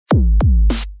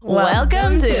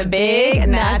Welcome to Big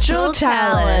Natural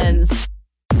Talents.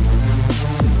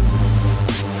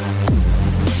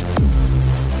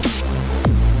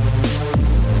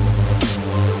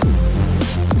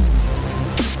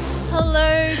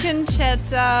 Hello,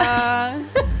 Conchetta.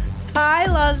 Hi,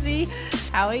 Lozzie.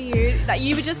 How are you? That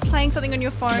you were just playing something on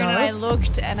your phone and I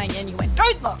looked and you went,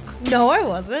 don't look. No, I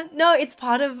wasn't. No, it's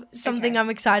part of something I'm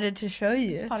excited to show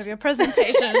you. It's part of your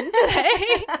presentation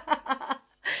today.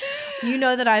 You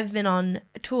know that I've been on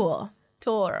a tour.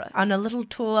 On a little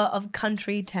tour of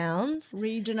country towns.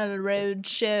 Regional road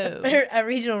show. A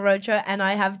regional roadshow, and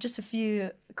I have just a few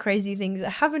crazy things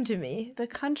that happened to me. The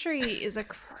country is a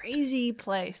crazy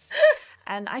place.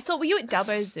 And I saw, were you at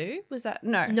Dubbo Zoo? Was that?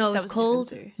 No, No, it was called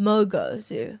Zoo. Mogo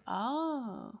Zoo.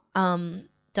 Oh.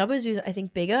 Dubbo Zoo is, I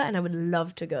think, bigger, and I would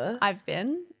love to go. I've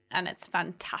been, and it's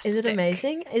fantastic. Is it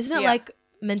amazing? Isn't it like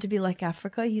meant to be like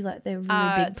Africa? They're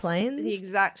really big plains? The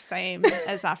exact same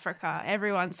as Africa.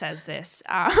 Everyone says this.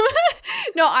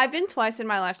 No, I've been twice in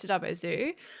my life to Dubbo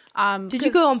Zoo. Did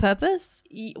you go on purpose?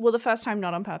 Well, the first time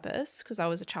not on purpose because I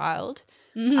was a child.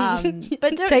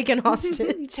 But taken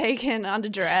hostage. Taken under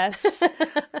duress.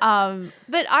 But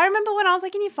I remember when I was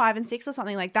like in year 5 and 6 or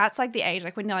something, like that's like the age,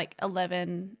 like when you're like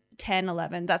 10,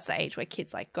 11, that's the age where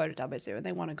kids like go to Dubbo Zoo and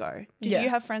they want to go. Did you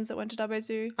have friends that went to Dubbo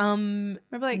Zoo? Remember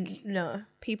like no.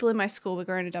 People in my school were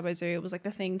going to Dubbo Zoo. It was like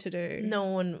the thing to do. No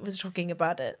one was talking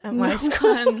about it at my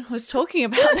school. No one was talking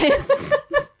about this.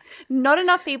 Not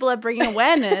enough people are bringing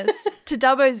awareness to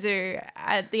Dubbo Zoo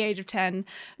at the age of 10.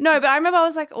 No, but I remember I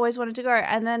was like always wanted to go.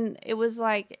 And then it was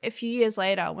like a few years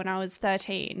later when I was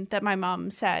 13 that my mum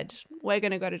said, we're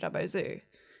going to go to Dubbo Zoo.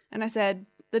 And I said,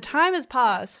 the time has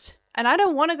passed and I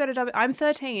don't want to go to Dubbo. I'm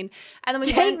 13. And then we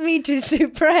Take me to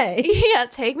Supre. Yeah,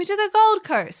 take me to the Gold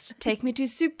Coast. Take me to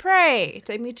Supre.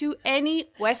 Take me to any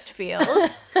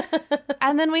Westfield.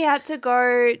 And then we had to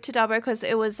go to Dubbo because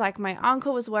it was like my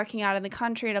uncle was working out in the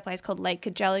country at a place called Lake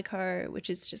Kajelico, which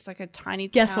is just like a tiny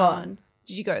town. Guess what?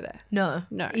 Did you go there? No.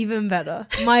 No. Even better.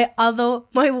 My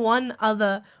one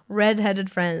other redheaded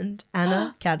friend,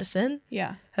 Anna Caddison.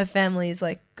 Yeah. Her family is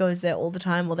like goes there all the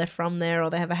time, or they're from there, or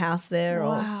they have a house there.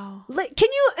 Wow. Or like, can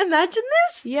you imagine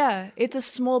this? Yeah, it's a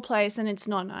small place and it's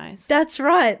not nice. That's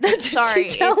right. That's what Sorry,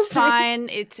 she tells it's me. fine.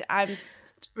 I'm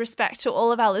respect to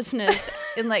all of our listeners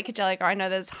in Lake Kajelico. I know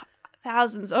there's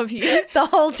thousands of you. The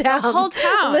whole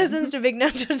town listens to Big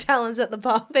Natural Talents at the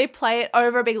pub. They play it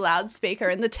over a big loudspeaker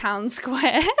in the town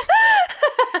square.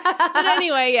 But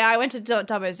anyway, yeah, I went to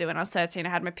Dubbo Zoo when I was 13. I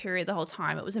had my period the whole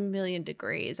time. It was 1,000,000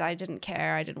 degrees. I didn't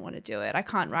care. I didn't want to do it. I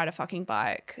can't ride a fucking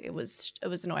bike. It was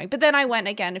annoying. But then I went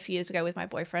again a few years ago with my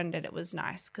boyfriend and it was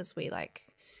nice because we like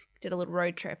did a little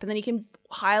road trip. And then you can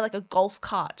hire like a golf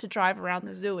cart to drive around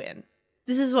the zoo in.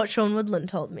 This is what Sean Woodland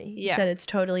told me. He said it's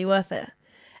totally worth it.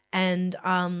 And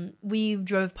we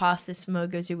drove past this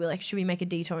Mogo Zoo. We're like, should we make a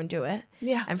detour and do it?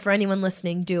 Yeah. And for anyone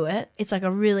listening, do it. It's like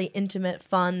a really intimate,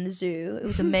 fun zoo. It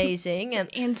was amazing. And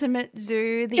intimate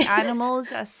zoo. The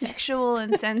animals are sexual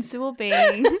and sensual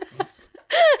beings.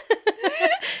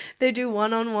 They do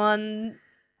one-on-one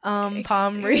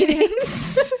palm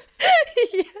readings.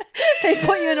 Yeah. They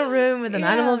put you in a room with an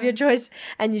animal of your choice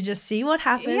and you just see what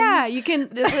happens. Yeah,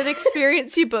 there's an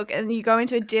experience you book and you go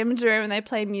into a dimmed room and they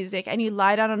play music and you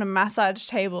lie down on a massage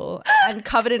table and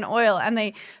covered in oil and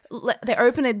they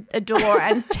open a door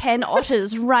and 10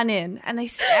 otters run in and they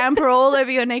scamper all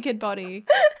over your naked body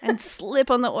and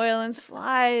slip on the oil and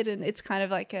slide and it's kind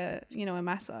of like a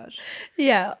massage.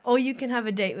 Yeah, or you can have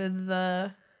a date with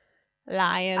the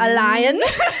lion. A lion.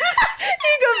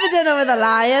 You go for dinner with a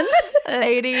lion.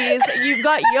 Ladies, you've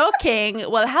got your king.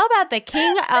 Well, how about the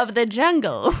king of the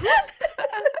jungle? It's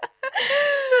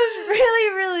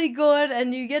really, really good.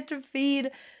 And you get to feed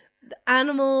the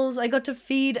animals. I got to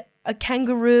feed a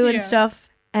kangaroo and stuff.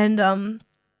 And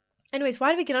anyways, why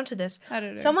did we get onto this? I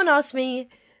don't know. Someone asked me,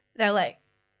 they're like,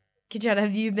 Kajetta,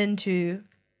 have you been to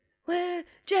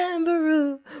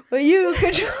Jamboree where you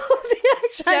control the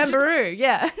action? Jamboree,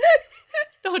 yeah.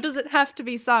 Or does it have to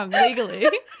be sung legally?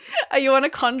 Are you on a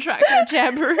contract with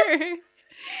Jamboree?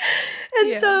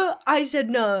 And so I said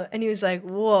no. And he was like,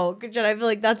 whoa, Kajetta, I feel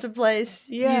like that's a place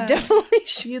you Yeah. definitely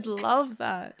should. You'd love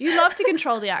that. You love to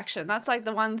control the action. That's like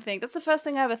the one thing. That's the first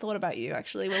thing I ever thought about you,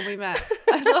 actually, when we met.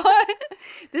 I thought,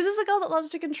 this is a girl that loves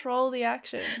to control the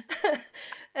action.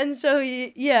 And so,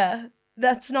 yeah,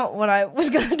 that's not what I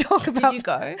was going to talk about. Did you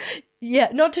go? Yeah,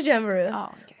 not to Jamboree. Oh,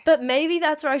 okay. But maybe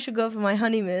that's where I should go for my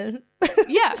honeymoon.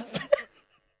 Yeah.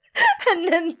 And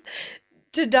then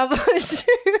to Dubbo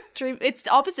Zoo. It's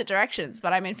opposite directions,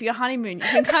 but I mean, for your honeymoon, you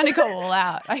can kind of go all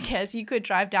out, I guess. You could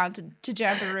drive down to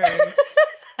Jamboree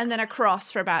and then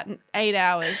across for about 8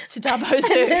 hours to Dubbo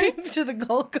Zoo. And then to the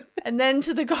Gold Coast. And then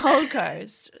to the Gold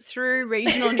Coast through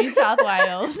regional New South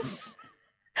Wales.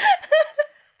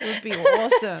 It would be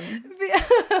awesome.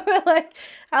 We're like,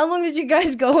 how long did you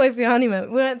guys go away for your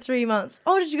honeymoon? We went 3 months.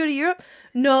 Oh, did you go to Europe?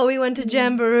 No, we went to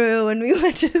Jamboree and we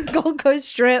went to the Gold Coast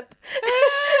Strip.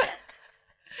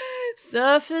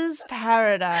 Surfers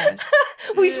Paradise.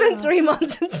 We spent 3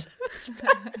 months in Surfers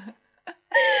Paradise.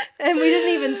 And we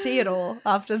didn't even see it all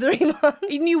after 3 months.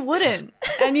 And you wouldn't.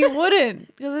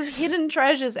 Because there's hidden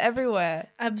treasures everywhere.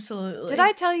 Absolutely.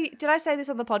 Did I say this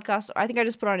on the podcast? I think I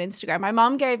just put it on Instagram. My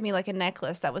mom gave me like a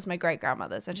necklace that was my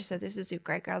great-grandmother's. And she said, this is your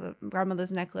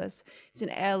great-grandmother's necklace. It's an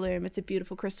heirloom. It's a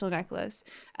beautiful crystal necklace.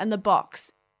 And the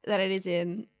box that it is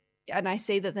in, and I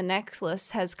see that the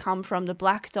necklace has come from the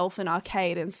Black Dolphin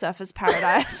Arcade in Surfers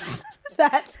Paradise.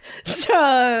 That's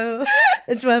so...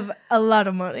 It's worth a lot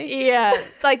of money. Yeah,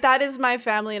 like that is my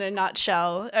family in a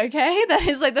nutshell, okay? That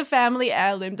is like the family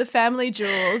heirloom. The family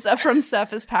jewels are from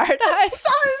Surfers Paradise. That's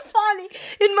so funny.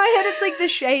 In my head, it's like the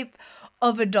shape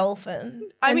of a dolphin.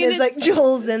 I mean, there's like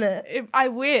jewels in it. I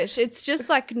wish. It's just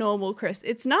like normal crystal.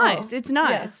 It's nice. It's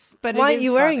nice. Yeah. But why aren't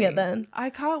you wearing it then? I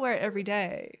can't wear it every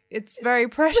day. It's very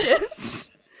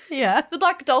precious. Yeah. The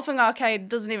Black Dolphin Arcade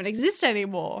doesn't even exist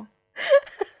anymore.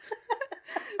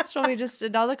 It's probably just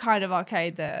another kind of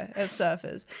arcade there at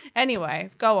Surfers. Anyway,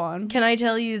 go on. Can I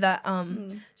tell you that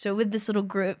so with this little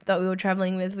group that we were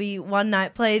traveling with, we one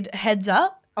night played Heads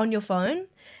Up on your phone.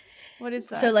 What is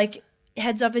that? So like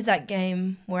Heads Up is that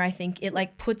game where I think it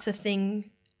like puts a thing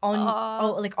on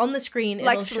like on the screen,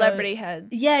 like celebrity heads.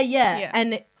 Yeah.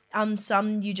 And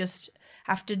some you just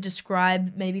have to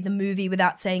describe maybe the movie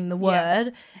without saying the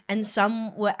word, and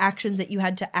some were actions that you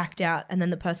had to act out, and then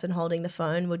the person holding the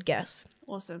phone would guess.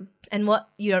 Awesome. And what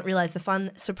you don't realize, the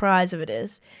fun surprise of it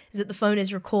is that the phone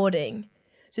is recording.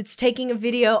 So it's taking a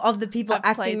video of the people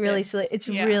acting really silly. It's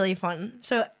really fun.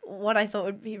 So what I thought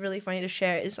would be really funny to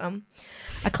share is a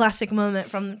classic moment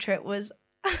from the trip was,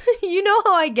 you know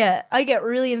how I get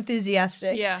really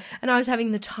enthusiastic. Yeah. And I was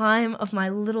having the time of my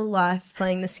little life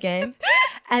playing this game.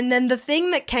 And then the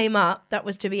thing that came up that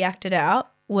was to be acted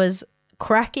out was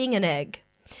cracking an egg.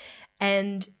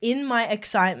 And in my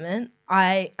excitement,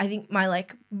 I think my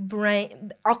like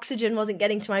brain oxygen wasn't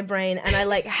getting to my brain, and I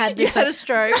like had this. You had a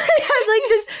stroke. I had like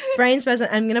this brain spasm.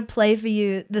 I'm gonna play for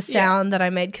you the sound that I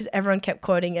made because everyone kept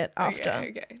quoting it after.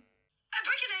 Okay.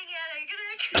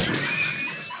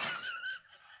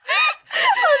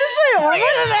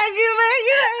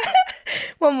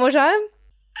 One more time.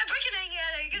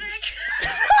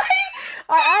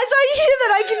 As I hear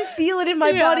that, I can feel it in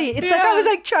my body. It's like I was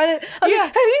like trying to.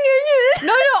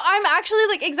 No, I'm actually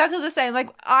like exactly the same. Like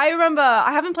I remember,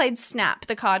 I haven't played Snap,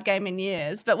 the card game, in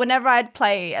years, but whenever I'd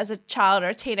play as a child or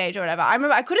a teenager or whatever, I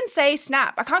remember I couldn't say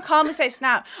Snap. I can't calmly say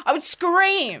Snap. I would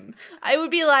scream. I would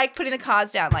be like putting the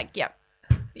cards down, like, yep.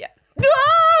 No,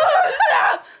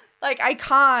 Snap! Like I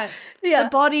can't. Yeah. The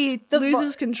body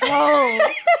loses control.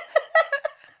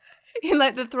 In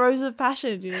like the throes of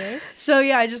passion, you know? So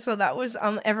yeah, I just thought that was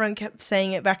everyone kept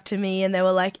saying it back to me, and they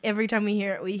were like, every time we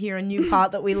hear it, we hear a new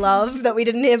part that we love that we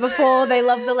didn't hear before. They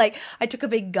love the like I took a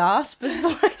big gasp as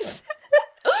far as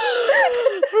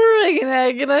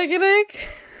egg.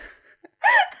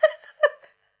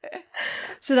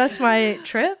 So that's my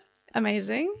trip.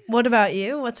 Amazing. What about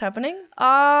you? What's happening?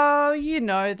 Oh, you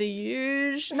know, the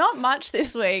usual. Not much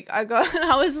this week. I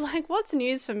was like, what's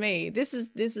news for me? This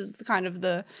is kind of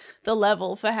the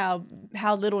level for how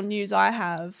little news I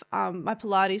have. My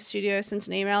Pilates studio sent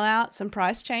an email out, some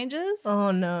price changes.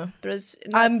 Oh no. But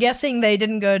I'm guessing they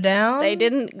didn't go down. They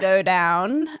didn't go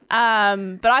down.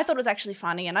 But I thought it was actually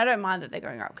funny, and I don't mind that they're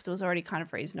going up because it was already kind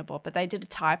of reasonable, but they did a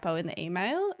typo in the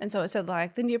email, and so it said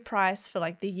like the new price for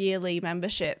like the yearly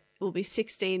membership will be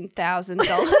 $16,000. And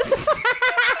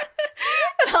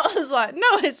I was like, no,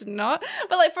 it's not.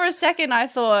 But like for a second I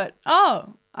thought,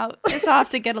 oh, I guess I have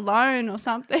to get a loan or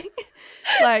something.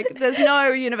 Like there's no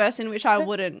universe in which I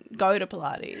wouldn't go to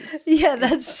Pilates. Yeah,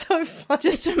 that's so funny.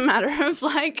 Just a matter of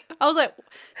like, I was like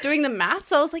doing the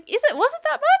maths. I was like, was it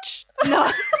that much?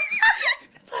 No.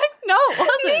 Like, no, it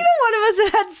wasn't. Neither one of us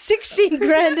have had 16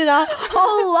 grand in our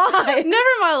whole life. Never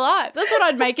in my life. That's what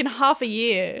I'd make in half a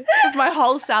year with my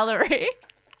whole salary.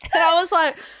 And I was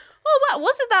like, oh, what?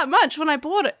 Was it that much when I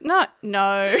bought it? No.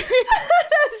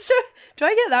 That's so, do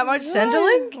I get that much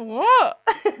Centrelink? What?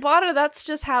 But that's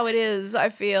just how it is, I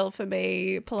feel, for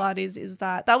me. Pilates is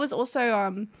that. That was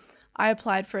also, I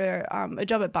applied for a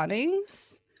job at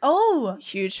Bunnings. Oh.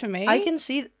 Huge for me. I can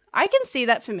see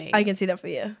that for me. I can see that for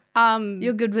you.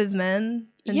 You're good with men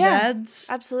and dads.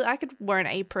 Absolutely. I could wear an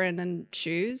apron and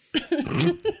shoes.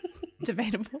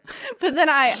 debatable. But then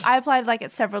I applied like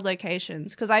at several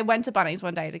locations because I went to Bunnings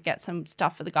one day to get some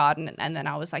stuff for the garden, and then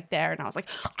I was like there and I was like,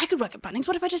 I could work at Bunnings.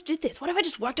 What if I just did this? What if I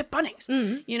just worked at Bunnings?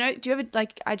 You know, do you ever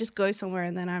like I just go somewhere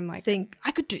and then I'm like, think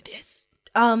I could do this?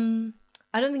 I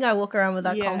don't think I walk around with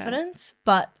that confidence,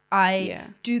 but I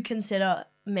do consider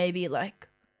maybe like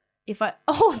if I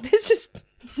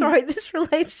sorry, this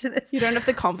relates to this. You don't have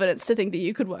the confidence to think that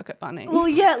you could work at Bunnings. Well,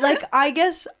 yeah, like I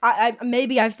guess I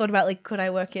maybe I've thought about like could I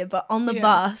work here, but on the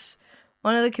bus,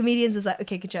 one of the comedians was like,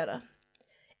 okay, Concetta,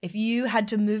 if you had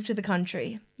to move to the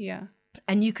country,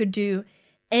 and you could do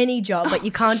any job, but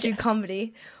you can't do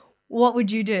comedy, what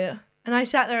would you do? And I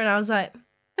sat there and I was like,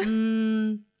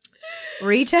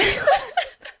 retail.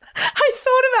 I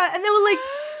thought about it, and they were like,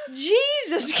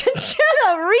 Jesus,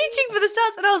 Concetta, reaching for the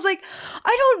stars. And I was like,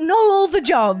 I don't know all the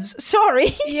jobs.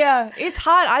 Sorry. Yeah, it's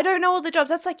hard. I don't know all the jobs.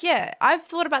 That's like, I've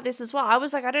thought about this as well. I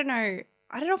was like, I don't know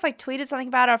if I tweeted something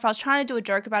about it or if I was trying to do a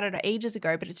joke about it ages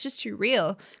ago, but it's just too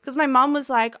real. Because my mum was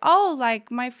like, oh, like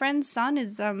my friend's son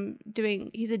is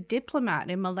he's a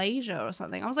diplomat in Malaysia or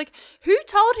something. I was like, who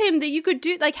told him that you could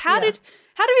do, like, how do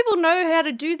people know how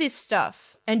to do this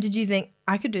stuff? And did you think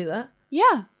I could do that?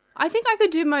 Yeah. I think I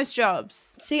could do most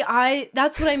jobs. See,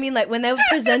 that's what I mean. Like when they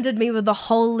presented me with the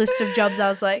whole list of jobs, I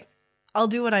was like, I'll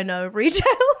do what I know, retail.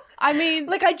 I mean,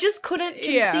 like I just couldn't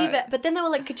conceive it. But then they were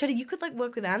like, Concetta, you could like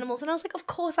work with animals. And I was like, of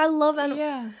course, I love animals.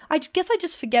 Yeah. I guess I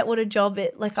just forget what a job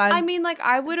it like. I mean, like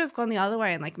I would have gone the other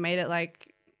way and like made it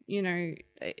like, you know,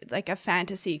 like a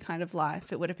fantasy kind of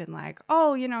life. It would have been like,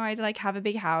 oh, you know, I'd like have a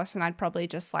big house and I'd probably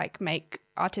just like make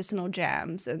artisanal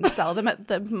jams and sell them at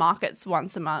the markets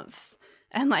once a month.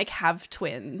 And like have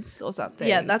twins or something.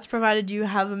 Yeah, that's provided you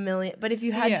have $1 million. But if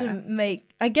you had to make,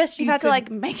 I guess you had to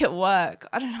like make it work.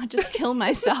 I don't know, just kill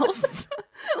myself.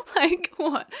 Like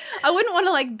what? I wouldn't want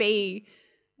to like be.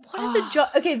 What are the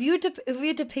jobs? Okay, if we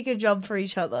had to pick a job for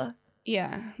each other.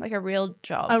 Yeah, like a real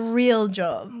job. A real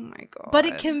job. Oh my God. But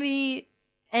it can be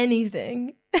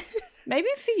anything. Maybe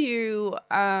for you,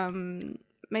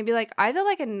 maybe like either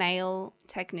like a nail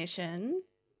technician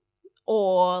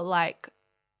or like.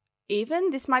 Even,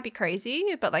 this might be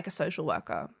crazy, but like a social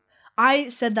worker. I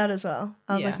said that as well.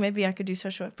 I was like, maybe I could do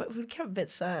social work, but it would get a bit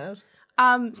sad.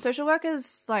 Social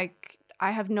workers, like,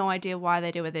 I have no idea why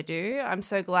they do what they do. I'm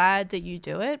so glad that you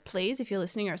do it. Please, if you're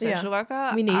listening, you're a social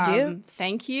worker. We need you.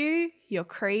 Thank you. You're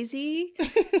crazy.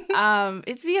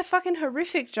 It'd be a fucking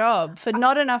horrific job for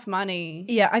not enough money.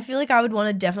 Yeah, I feel like I would want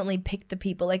to definitely pick the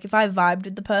people. Like if I vibed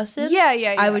with the person,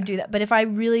 I would do that. But if I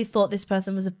really thought this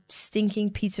person was a stinking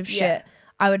piece of shit,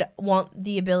 I would want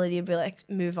the ability to be like,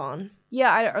 move on.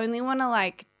 Yeah, I only want to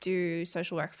like do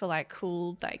social work for like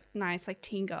cool, like nice, like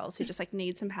teen girls who just like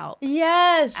need some help.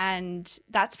 Yes. And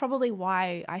that's probably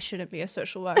why I shouldn't be a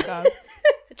social worker.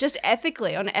 Just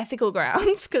ethically, on ethical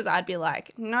grounds, because I'd be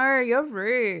like, no, you're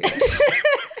rude.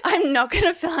 I'm not going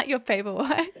to fill out your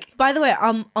paperwork. By the way,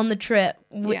 on the trip,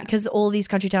 because all these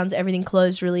country towns, everything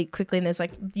closed really quickly and there's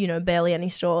like, you know, barely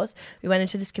any stores. We went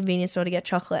into this convenience store to get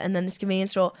chocolate, and then this convenience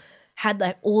store had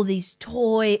like all these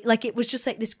like it was just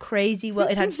like this crazy world.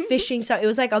 It had fishing stuff. It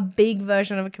was like a big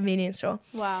version of a convenience store.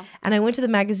 Wow. And I went to the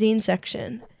magazine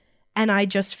section and I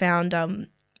just found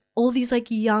all these like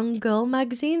young girl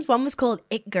magazines. One was called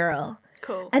It Girl.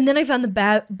 Cool. And then I found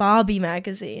the Barbie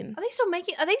magazine. Are they still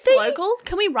making, are they local?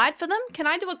 Can we write for them? Can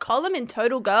I do a column in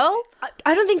Total Girl?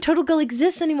 I don't think Total Girl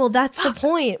exists anymore. That's the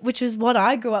point, which is what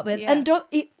I grew up with. Yeah. And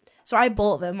so I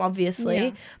bought them,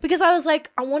 obviously, because I was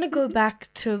like, I want to go back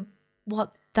to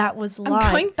what that was like.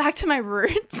 I'm going back to my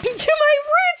roots. To my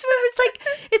roots, where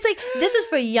it's like this is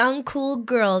for young, cool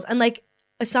girls. And like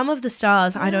some of the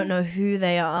stars, I don't know who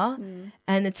they are.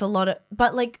 And it's a lot of,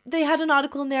 but like they had an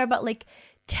article in there about like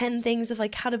 10 things of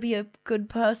like how to be a good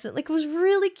person. Like it was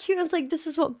really cute. I was like, this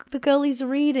is what the girlies are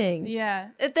reading. Yeah.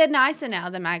 They're nicer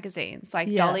now, the magazines.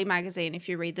 Like Dolly magazine, if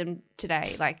you read them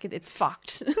today, like it's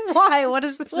fucked. Why? What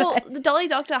does this say? The the Dolly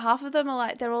Doctor, half of them are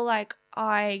like, they're all like,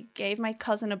 I gave my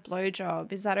cousin a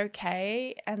blowjob. Is that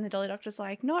okay? And the Dolly Doctor's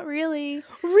like, not really.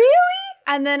 Really?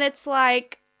 And then it's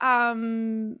like, I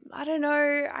don't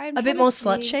know. A bit more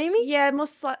slut-shaming? Yeah, more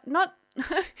not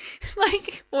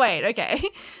like, wait, okay.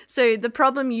 So the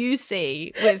problem you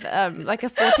see with like a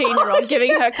 14-year-old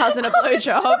giving her cousin a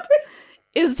blowjob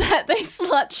is that they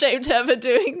slut-shamed her for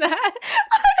doing that.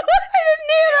 I didn't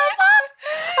know that.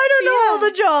 I don't know all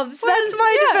the jobs. That's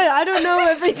my defense. I don't know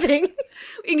everything.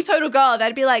 In Total Girl,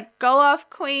 they'd be like, go off,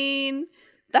 queen.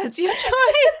 That's your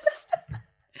choice.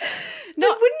 No,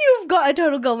 wouldn't you have got a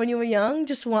Total Girl when you were young?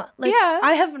 Just one, like,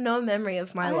 I have no memory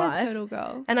of my life. Total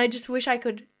Girl. And I just wish I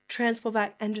could transport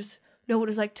back and just know what it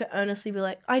was like to earnestly be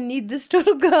like, I need this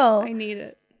Total Girl. I need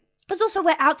it. Because also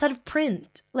we're outside of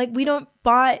print. Like we don't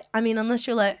buy, I mean, unless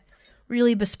you're like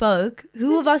really bespoke,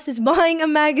 who of us is buying a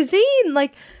magazine?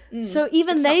 Like, so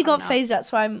even they got phased out.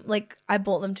 So I'm like, I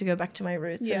bought them to go back to my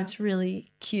roots. And it's really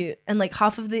cute. And like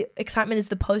half of the excitement is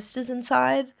the posters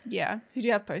inside. Yeah. Who do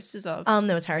you have posters of?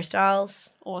 There was Harry Styles.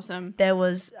 Awesome. There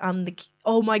was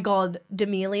oh my God,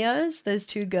 D'Amelios, those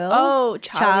two girls. Oh,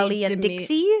 Charlie and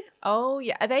Dixie. Oh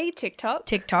yeah. Are they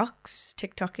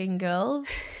TikToking girls.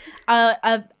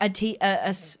 A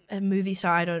movie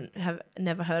star I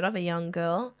never heard of, a young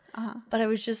girl. But I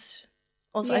was just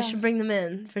also I should bring them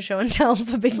in for show and tell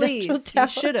for Big Natural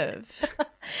Talent. You should have.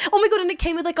 Oh my God, and it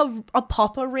came with like a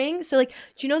popper ring. So like,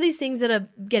 do you know these things that are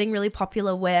getting really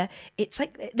popular where it's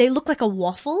like they look like a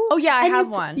waffle? Oh yeah, I have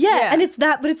one. Yeah, and it's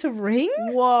that, but it's a ring.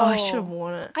 Whoa. Oh, I should have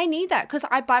worn it. I need that because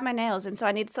I bite my nails, and so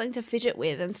I need something to fidget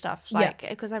with and stuff. Like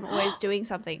because I'm always doing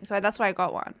something, so that's why I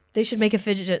got one. They should make a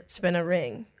fidget spinner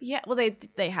ring. Yeah, well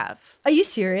they have. Are you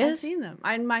serious? I've seen them.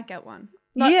 I might get one.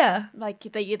 Like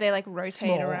they like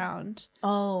rotate around.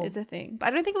 Oh, it's a thing, but I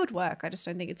don't think it would work. I just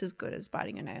don't think it's as good as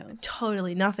biting your nails.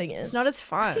 Totally, nothing is. It's not as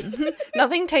fun.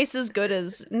 Nothing tastes as good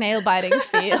as nail biting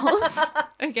feels.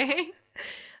 Okay.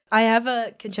 I have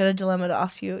a Conchetta dilemma to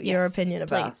ask you your opinion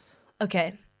about. Please.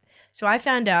 Okay, so I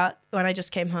found out when I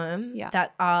just came home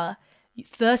that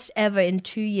first ever in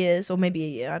 2 years, or maybe a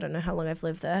year, I don't know how long I've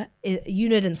lived there,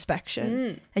 unit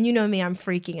inspection. And you know me, I'm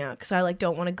freaking out because I like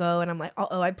don't want to go, and I'm like,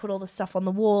 I put all the stuff on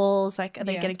the walls, like are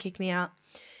they gonna kick me out?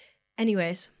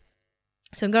 Anyways,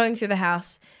 so I'm going through the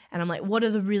house and I'm like, what are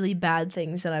the really bad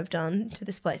things that I've done to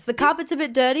this place? The carpet's a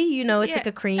bit dirty, it's like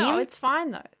a cream. No, it's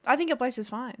fine though. I think your place is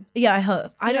fine. Yeah, I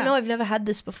hope. I don't know, I've never had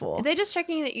this before. They're just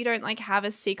checking that you don't like have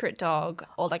a secret dog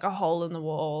or like a hole in the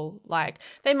wall. Like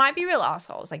they might be real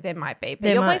assholes, like they might be,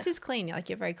 but your place is clean.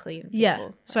 You're very clean. Yeah.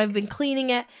 So I've been cleaning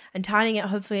it and tidying it.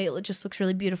 Hopefully it just looks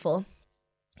really beautiful.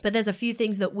 But there's a few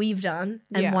things that we've done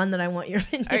and one that I want your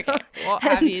opinion on. Okay, what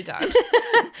have you done?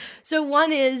 So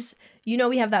one is,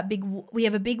 we have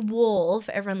a big wall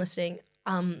for everyone listening.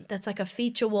 That's like a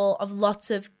feature wall of lots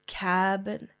of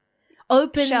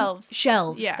open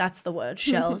shelves. Yeah. That's the word,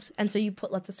 shelves. And so you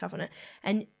put lots of stuff on it.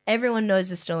 And everyone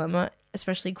knows this dilemma,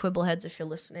 especially Quibbleheads if you're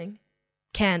listening.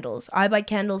 Candles. I buy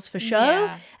candles for show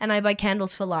and I buy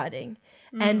candles for lighting.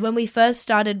 And when we first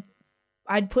started,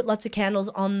 I'd put lots of candles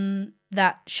on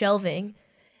that shelving.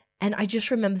 And I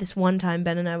just remember this one time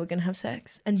Ben and I were going to have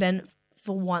sex. And Ben,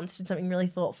 for once, did something really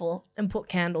thoughtful and put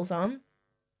candles on.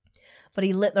 But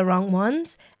he lit the wrong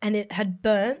ones. And it had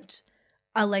burnt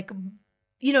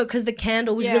because the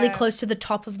candle was really close to the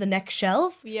top of the next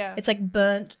shelf. Yeah. It's like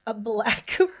burnt a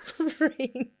black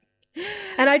ring.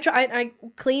 And I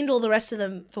cleaned all the rest of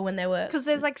them for when they were... Because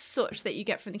there's like soot that you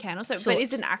get from the candle. So, but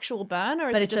is it an actual burn or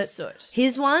is it just soot?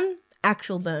 Here's one.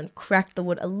 Actual burn, cracked the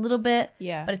wood a little bit,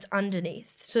 but it's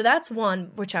underneath. So that's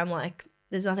one which I'm like,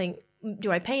 there's nothing,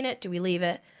 do I paint it? Do we leave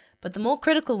it? But the more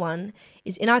critical one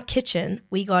is in our kitchen,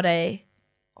 we got oh my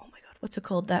God, what's it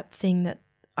called? That thing that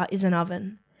is an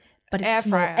oven, but it's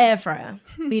air fryer.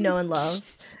 We know and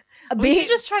love. We should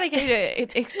just try to get you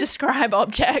to describe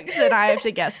objects and I have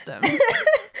to guess them.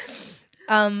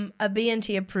 A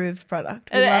BNT approved product.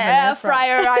 We love an air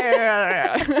fryer.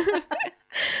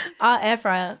 Our air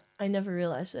fryer. I never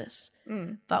realized this.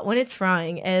 But when it's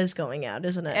frying, air's going out,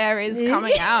 isn't it? Air is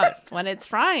coming out when it's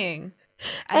frying.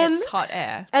 And it's hot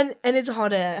air. And it's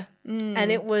hot air.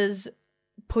 And it was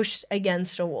pushed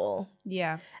against a wall.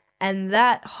 Yeah. And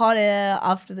that hot air,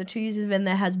 after the 2 years it's been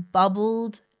there, has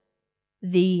bubbled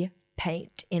the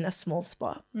paint in a small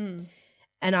spot. And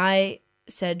I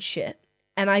said, shit.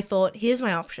 And I thought, here's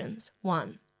my options.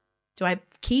 1, do I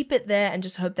keep it there and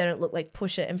just hope they don't look like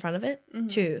push it in front of it?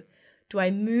 2, do I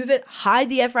move it, hide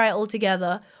the air fryer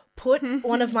altogether, put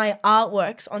one of my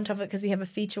artworks on top of it because we have a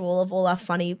feature wall of all our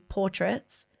funny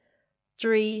portraits?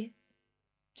 3,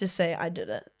 just say I did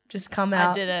it. Just come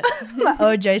out. I did it. Like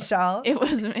OJ style. It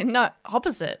was, opposite.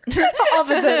 Opposite.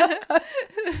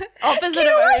 Opposite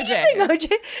of OJ.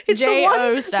 OJ? It's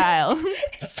J.O. style.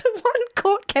 It's the one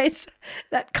court case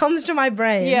that comes to my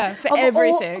brain. Yeah, for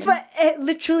everything.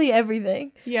 Literally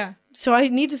everything. Yeah. So I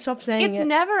need to stop saying It's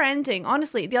never ending.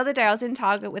 Honestly, the other day I was in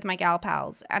Target with my gal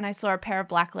pals and I saw a pair of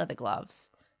black leather gloves.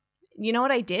 You know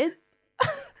what I did?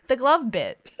 The glove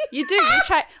bit. You do. You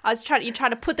try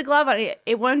to put the glove on it.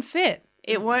 It won't fit.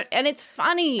 It won't, and it's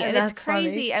funny and it's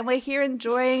crazy. Funny. And we're here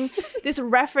enjoying this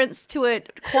reference to a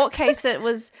court case that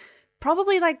was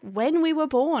probably like when we were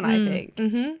born, I think.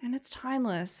 And it's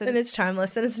timeless. And it's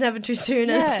timeless. And it's never too soon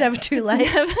and it's never too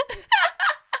late.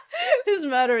 This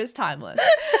murder is timeless.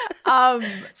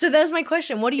 So there's my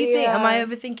question. What do you think? Am I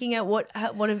overthinking it? What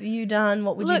have you done?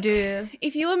 What would you do?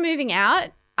 If you were moving out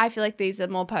I feel like these are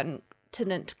more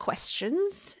pertinent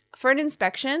questions. For an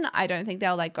inspection, I don't think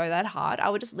they'll like go that hard. I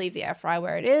would just leave the air fryer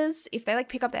where it is. If they like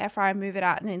pick up the air fryer, move it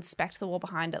out and inspect the wall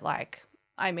behind it, like,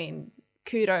 I mean,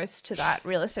 kudos to that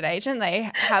real estate agent. They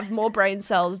have more brain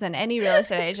cells than any real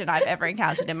estate agent I've ever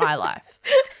encountered in my life.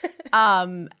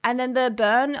 And then the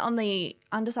burn on the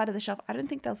underside of the shelf, I don't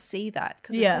think they'll see that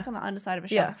because it's like on the underside of a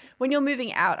shelf. Yeah. When you're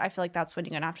moving out, I feel like that's when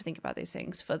you're going to have to think about these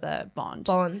things for the bond.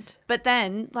 But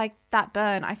then like that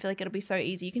burn, I feel like it'll be so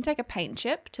easy. You can take a paint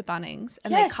chip to Bunnings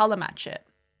and they color match it.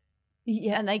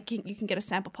 Yeah. And you can get a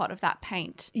sample pot of that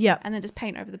paint. Yeah. And then just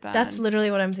paint over the burn. That's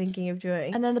literally what I'm thinking of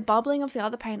doing. And then the bubbling of the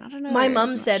other paint, I don't know. My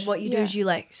mum said what you do is you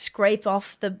like scrape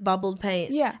off the bubbled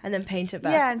paint and then paint it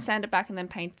back. Yeah, and sand it back and then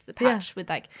paint the patch with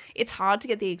like, it's hard to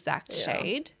get the exact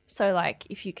shade. So like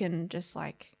if you can just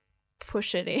like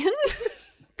push it in,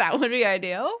 that would be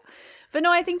ideal. But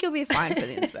no, I think you'll be fine for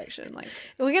the inspection. Like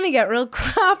we're gonna get real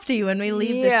crafty when we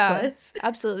leave this place.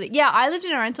 Absolutely. Yeah, I lived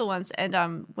in a rental once,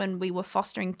 and when we were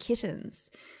fostering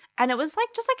kittens, and it was like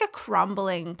just like a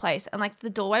crumbling place, and like the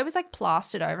doorway was like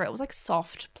plastered over. It was like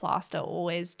soft plaster,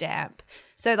 always damp.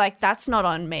 So like that's not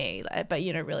on me. But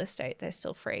you know, real estate, they're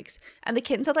still freaks. And the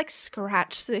kittens had like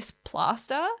scratched this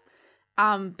plaster.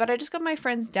 But I just got my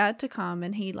friend's dad to come,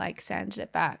 and he like sanded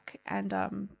it back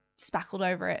and spackled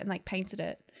over it and like painted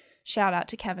it. Shout out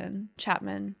to Kevin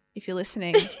Chapman if you're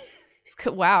listening.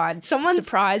 Wow, I'm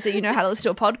surprised that you know how to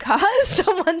listen to a podcast.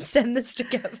 Someone send this to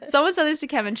Kevin. Someone send this to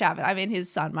Kevin Chapman. I mean,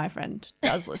 his son, my friend,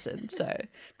 does listen. So,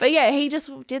 but yeah, he just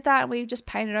did that, and we just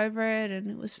painted over it, and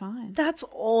it was fine. That's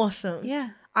awesome. Yeah,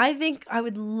 I think I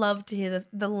would love to hear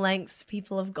the lengths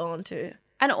people have gone to.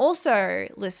 And also,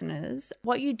 listeners,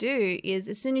 what you do is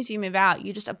as soon as you move out,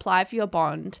 you just apply for your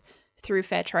bond through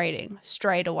Fair Trading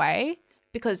straight away.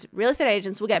 Because real estate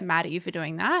agents will get mad at you for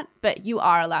doing that, but you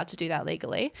are allowed to do that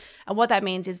legally. And what that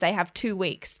means is they have 2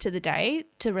 weeks to the day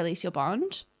to release your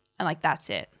bond, and like that's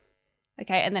it.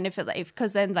 Okay, and then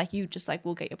because then like you just like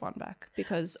will get your bond back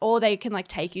or they can like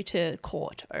take you to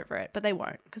court over it, but they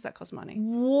won't because that costs money.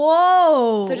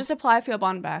 Whoa! So just apply for your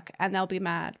bond back, and they'll be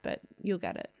mad, but you'll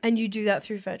get it. And you do that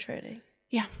through Fair Trading.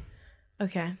 Yeah.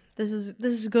 Okay, this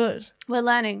is good. We're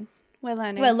learning. We're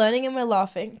learning and we're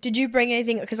laughing. Did you bring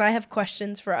anything? Because I have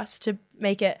questions for us to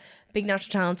make it Big Natural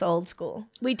Talents old school.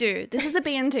 We do. This is a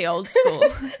B&T old school.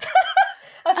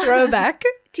 A throwback.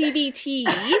 TBT.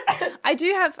 I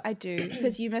do,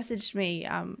 because you messaged me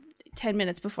 10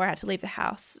 minutes before I had to leave the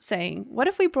house saying, what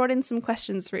if we brought in some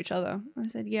questions for each other? I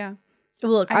said, yeah.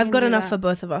 Well, look, I've got enough for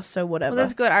both of us, so whatever. Well,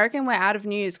 that's good. I reckon we're out of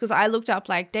news because I looked up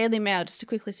like Daily Mail just to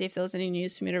quickly see if there was any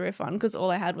news for me to riff on because all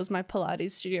I had was my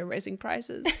Pilates studio raising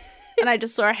prices. And I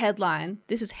just saw a headline.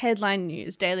 This is headline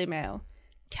news, Daily Mail.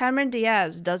 Cameron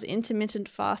Diaz does intermittent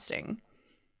fasting.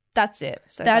 That's it.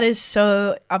 So that is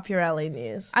so up your alley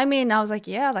news. I mean, I was like,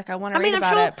 yeah, like I want to read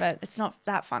about it, but it's not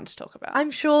that fun to talk about. I'm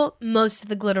sure most of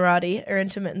the glitterati are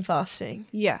intermittent fasting.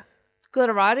 Yeah.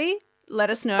 Glitterati, let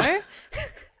us know.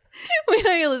 We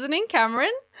know you're listening,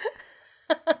 Cameron.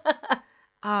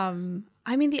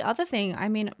 I mean, the other thing,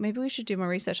 maybe we should do more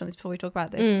research on this before we talk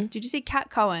about this. Did you see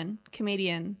Kat Cohen,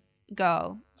 comedian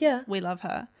girl? Yeah. We love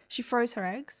her. She froze her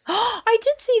eggs. I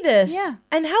did see this. Yeah.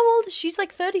 And how old is she? She's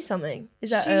like 30-something. Is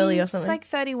that early or something? She's like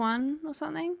 31 or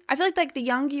something. I feel like the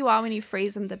younger you are when you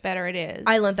freeze them, the better it is.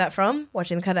 I learned that from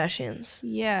watching the Kardashians.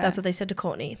 Yeah. That's what they said to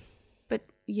Kourtney. But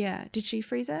yeah. Did she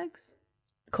freeze eggs?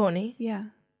 Kourtney? Yeah.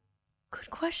 Good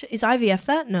question. Is IVF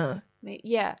that? No.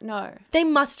 Yeah, no. They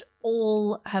must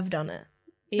all have done it.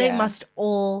 Yeah. They must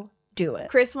all do it.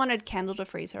 Chris wanted Kendall to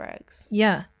freeze her eggs.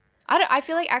 Yeah. I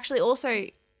feel like actually also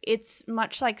it's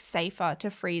much like safer to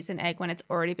freeze an egg when it's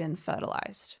already been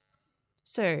fertilized.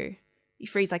 So you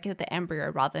freeze like the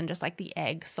embryo rather than just like the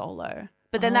egg solo.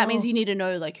 But then that means you need to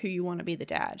know like who you want to be the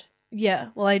dad. Yeah,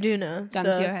 well I do know. Gun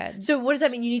to your head. So what does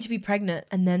that mean? You need to be pregnant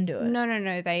and then do it?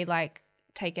 No. They like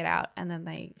take it out and then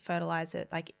they fertilize it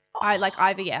like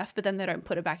IVF, but then they don't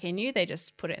put it back in you. They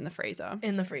just put it in the freezer.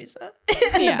 In the freezer.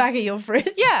 In the back of your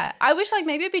fridge. Yeah. I wish like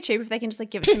maybe it'd be cheaper if they can just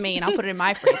like give it to me and I'll put it in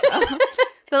my freezer.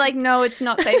 They're like, no, it's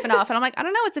not safe enough. And I'm like, I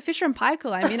don't know. It's a Fisher &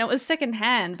 Paykel. I mean, it was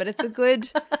secondhand, but it's a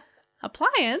good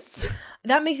appliance.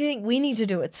 That makes me think we need to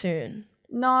do it soon.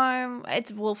 No,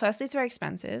 firstly, it's very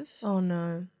expensive. Oh,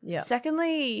 no. Yeah.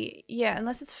 Secondly, yeah,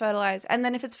 unless it's fertilized. And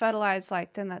then if it's fertilized,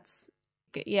 like, then that's,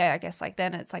 yeah, I guess, like,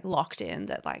 then it's, like, locked in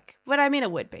that, like, but I mean,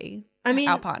 it would be. I mean,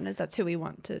 our partners, that's who we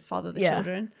want to father the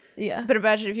children. Yeah. But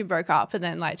imagine if you broke up and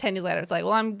then, like, 10 years later, it's like,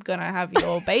 well, I'm going to have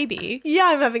your baby. Yeah,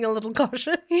 I'm having a little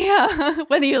caution. Yeah,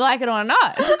 whether you like it or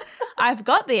not. I've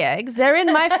got the eggs. They're in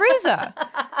my freezer.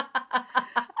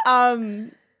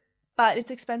 But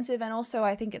it's expensive, and also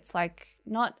I think it's like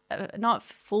not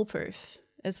foolproof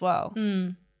as well.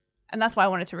 Mm. And that's why I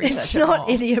wanted to research It's it not more.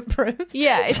 idiot-proof.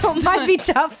 Yeah, So it might be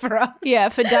tough for us. Yeah,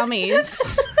 for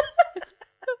dummies.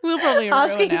 We'll probably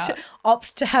Asking ruin out. to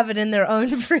opt to have it in their own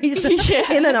freezer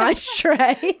Yeah. in an ice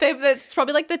tray. It's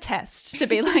probably like the test to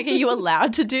be like, are you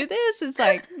allowed to do this? It's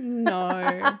like,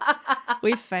 no,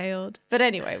 we failed. But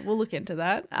anyway, we'll look into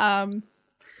that.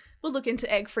 We'll look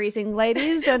into egg freezing,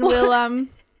 ladies, and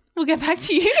we'll get back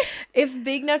to you. If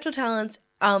Big Natural Talents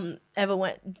ever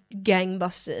went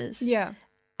gangbusters, Yeah.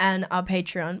 and our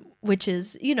Patreon, which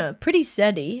is, pretty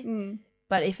steady,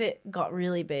 but if it got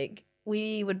really big,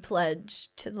 we would pledge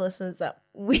to the listeners that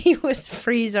we would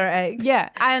freeze our eggs. Yeah,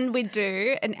 and we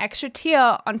do an extra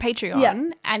tier on Patreon. Yeah.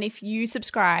 And if you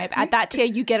subscribe at that tier,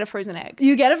 you get a frozen egg.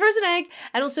 You get a frozen egg,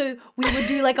 and also we would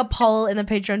do like a poll in the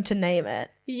Patreon to name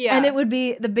it. Yeah. And it would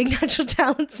be the Big Natural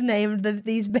Talents named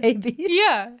these babies.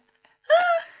 Yeah.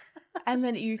 And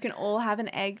then you can all have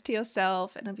an egg to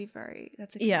yourself, and that's exciting.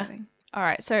 Yeah. All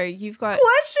right, so you've got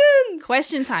Questions!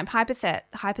 question time.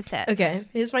 Hypothets. Okay,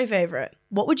 here's my favorite.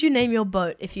 What would you name your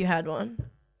boat if you had one?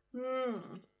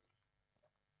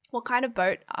 What kind of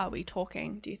boat are we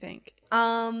talking, do you think?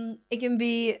 It can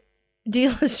be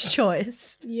dealer's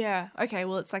choice. Yeah. Okay,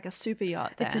 well, it's like a super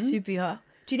yacht then. It's a super yacht.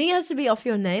 Do you think it has to be off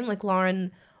your name, like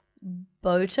Lauren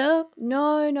Boater?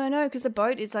 No, because a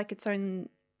boat is like its own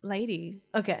lady,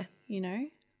 Okay.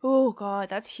 Oh, God,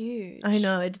 that's huge. I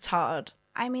know, it's hard.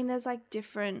 I mean, there's like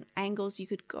different angles you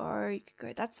could go.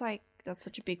 That's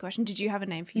such a big question. Did you have a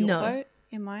name for your boat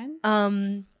in mind?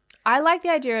 I like the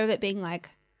idea of it being like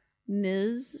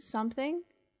Ms. something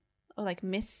or like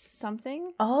Miss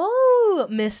something. Oh,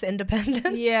 Miss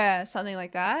Independent. Yeah, something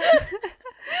like that.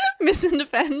 Miss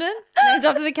Independent, named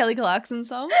after the Kelly Clarkson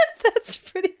song. That's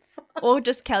pretty fun. Or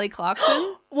just Kelly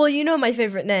Clarkson. Well, you know my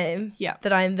favorite name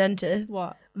that I invented?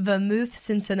 What? Vermouth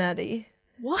Cincinnati.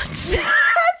 What?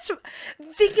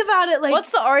 Think about it. Like, what's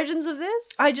the origins of this?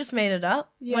 I just made it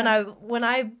up. Yeah. When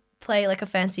I play like a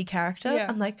fancy character, Yeah.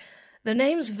 I'm like, the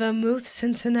name's Vermouth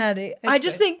Cincinnati. It's I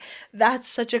just good. think that's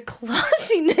such a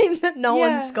classy name that no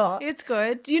one's got. It's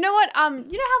good. Do you know what?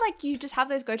 You know how like you just have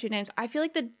those go-to names? I feel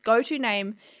like the go-to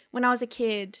name when I was a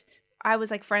kid, I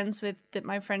was like friends with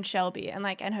my friend Shelby and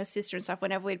her sister and stuff.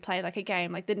 Whenever we'd play like a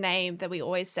game, like the name that we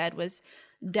always said was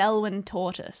Delwyn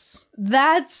Tortoise.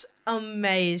 That's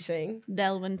amazing.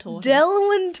 Delwyn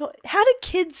Tortoise. How do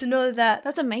kids know that?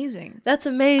 That's amazing. That's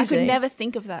amazing. I could never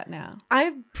think of that now.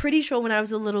 I'm pretty sure when I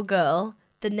was a little girl,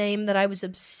 the name that I was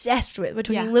obsessed with,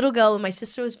 between little girl when my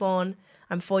sister was born,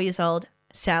 I'm 4 years old,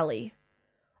 Sally.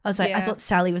 I was like, I thought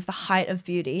Sally was the height of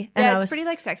beauty. And yeah, it's pretty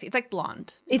like sexy. It's like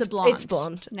blonde. It's a blonde. It's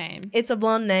blonde name. It's a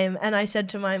blonde name. And I said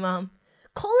to my mom,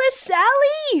 call her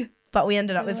Sally. But we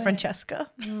ended up with Francesca.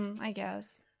 I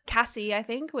guess. Cassie, I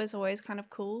think, was always kind of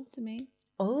cool to me.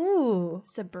 Oh.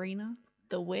 Sabrina,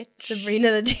 the witch.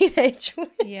 Sabrina the teenage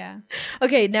witch. Yeah.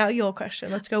 Okay, now your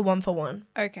question. Let's go one for one.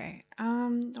 Okay.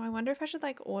 I wonder if I should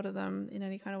like order them in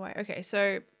any kind of way. Okay,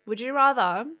 so would you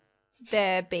rather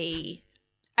there be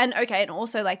and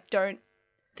also like don't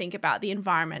think about the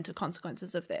environmental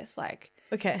consequences of this. Like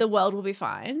the world will be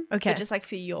fine. Okay. But just like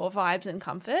for your vibes and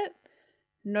comfort,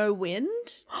 no wind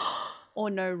or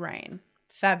no rain.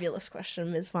 Fabulous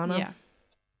question, Ms. Vanna. Yeah.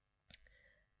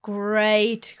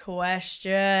 Great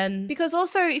question. Because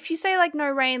also if you say like no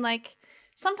rain, like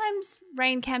sometimes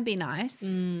rain can be nice.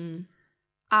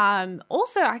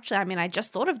 Also, actually, I mean, I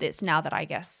just thought of this now that I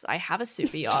guess I have a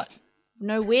super yacht.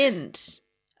 No wind.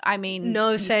 I mean,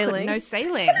 no sailing. No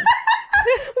sailing.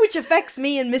 Which affects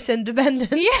me and Miss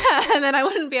Independent. Yeah, and then I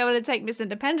wouldn't be able to take Miss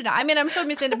Independent. I mean, I'm sure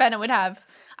Miss Independent would have.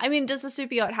 I mean, does a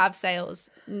super yacht have sails?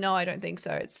 No, I don't think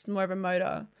so. It's more of a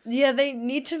motor. Yeah, they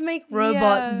need to make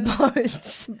robot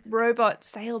boats. Robot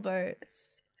sailboats.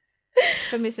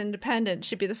 For Miss Independent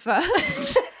should be the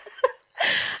first.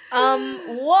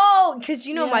 Whoa, because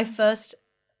my first,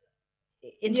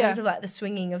 in terms of like the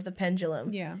swinging of the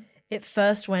pendulum, it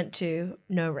first went to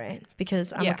no rain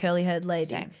because I'm a curly haired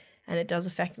lady. Same. And it does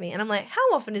affect me. And I'm like,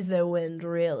 how often is there wind,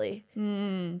 really?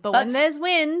 But when there's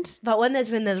wind. But when there's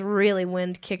wind, there's really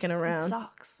wind kicking around. It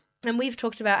sucks. And we've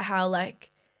talked about how,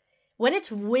 like, when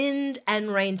it's wind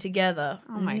and rain together.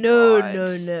 Oh my God.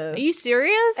 No. Are you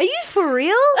serious? Are you for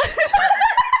real?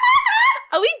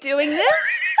 Are we doing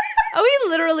this? Are we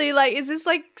literally like, is this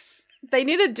like, they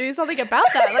need to do something about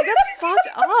that? Like, that's fucked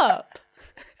up.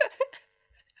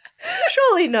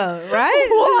 Surely no, right?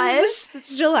 What? Is this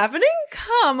still happening?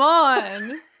 Come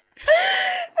on.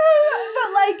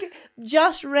 But like,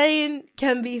 just rain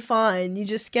can be fine. You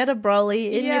just get a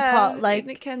brolly in your pot. Like,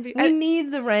 it can be. We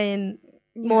need the rain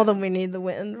more than we need the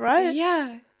wind, right?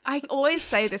 Yeah. I always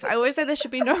say this. I always say there should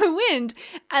be no wind.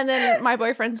 And then my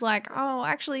boyfriend's like, oh,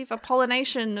 actually for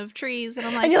pollination of trees. And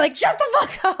I'm like. And you're like, shut the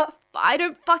fuck up. I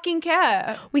don't fucking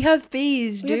care. We have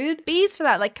bees, dude. We have bees for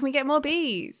that. Like, can we get more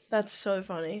bees? That's so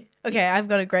funny. Okay, I've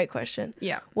got a great question.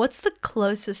 Yeah. What's the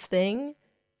closest thing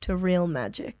to real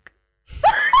magic?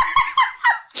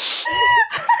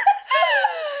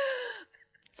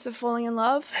 So falling in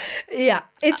love? Yeah,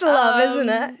 it's love, isn't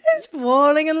it? It's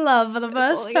falling in love for the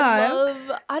first time.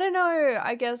 I don't know.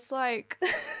 I guess like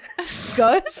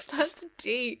ghosts. That's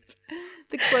deep.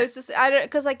 The closest. I don't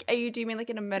because like, do you mean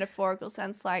like in a metaphorical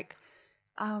sense, like,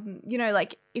 you know,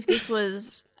 like if this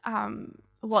was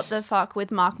What the Fuck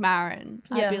with Mark Maron,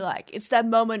 I'd be like, it's that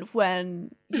moment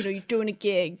when you know you're doing a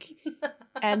gig.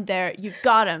 And you've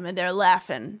got them, and they're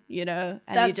laughing, you know,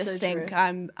 and That's you just so think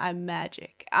true. I'm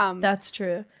magic. That's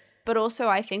true. But also,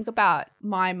 I think about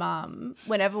my mum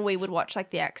whenever we would watch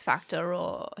like The X Factor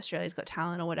or Australia's Got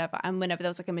Talent or whatever, and whenever there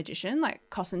was like a magician, like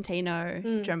Cosentino, do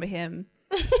you remember him?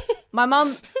 My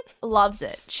mum loves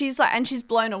it. She's like, and she's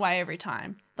blown away every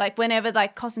time. Like whenever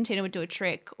like Cosentino would do a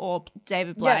trick or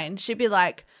David Blaine, she'd be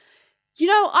like, you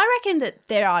know, I reckon that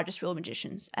there are just real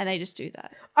magicians and they just do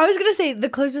that. I was going to say the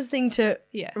closest thing to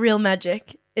real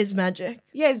magic is magic.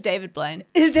 Yeah, it's David Blaine.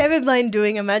 Is David Blaine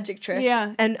doing a magic trick?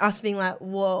 Yeah. And us being like,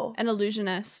 whoa. An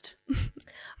illusionist.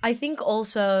 I think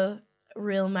also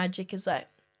real magic is like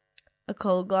a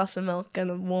cold glass of milk and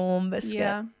a warm biscuit.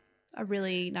 Yeah. A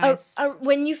really nice.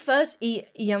 When you first eat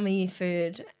yummy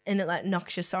food and it like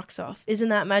knocks your socks off, isn't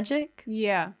that magic?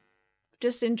 Yeah.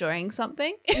 Just enjoying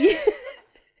something.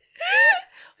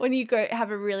 When you go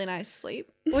have a really nice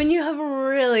sleep. When you have a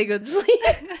really good sleep.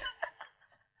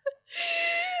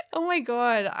 Oh my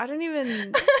God.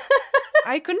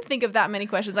 I couldn't think of that many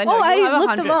questions. I know I have looked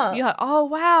 100. them up. You're like, oh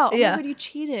wow. Oh Yeah. my God, you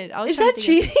cheated. Is that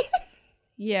cheating?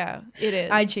 Yeah, it is.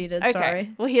 I cheated, okay.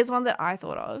 sorry. Well, here's one that I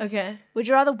thought of. Okay. Would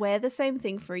you rather wear the same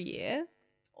thing for a year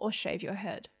or shave your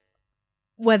head?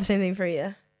 Wear the same thing for a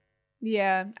year.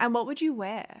 Yeah. And what would you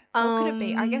wear? What could it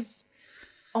be? I guess.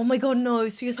 Oh my God, no.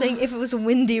 So you're saying if it was a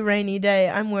windy, rainy day,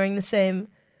 I'm wearing the same.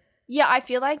 Yeah, I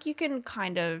feel like you can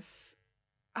kind of.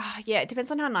 Yeah, it depends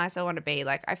on how nice I want to be.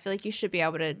 Like, I feel like you should be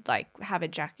able to like have a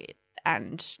jacket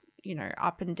and, you know,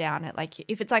 up and down it. Like,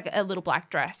 if it's like a little black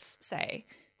dress, say,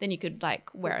 then you could like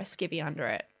wear a skivvy under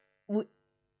it.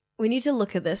 We need to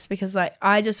look at this because like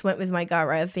I just went with my gut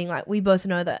right of being like, we both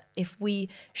know that if we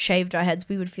shaved our heads,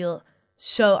 we would feel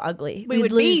so ugly. We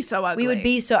would be so ugly. We would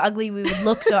be so ugly. We would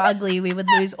look so ugly. We would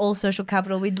lose all social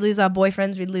capital. We'd lose our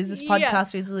boyfriends. We'd lose this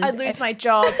podcast. We'd lose. I'd lose my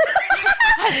job.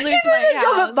 I'd lose my my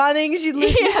job house. at Bunnings. You'd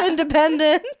lose Miss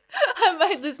Independent. I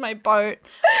might lose my boat.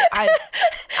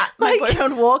 My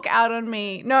boyfriend would walk out on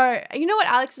me. No, you know what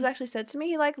Alex has actually said to me?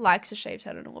 He like likes a shaved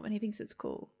head on a woman. He thinks it's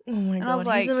cool. Oh my God, I was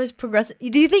like, he's the most progressive.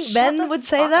 Do you think Ben would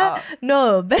say that? up.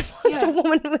 No, Ben wants a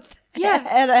woman with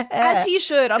hair. As he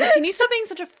should. I'm like, can you stop being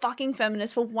such a fucking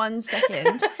feminist for 1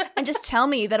 second and just tell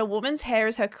me that a woman's hair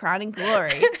is her crowning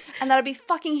glory and that I'd be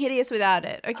fucking hideous without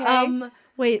it, okay?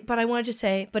 Wait, but I wanted to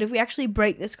say, but if we actually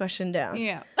break this question down,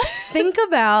 Yeah. think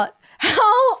about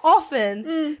how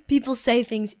often people say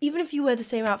things, even if you wear the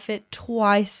same outfit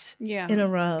twice in a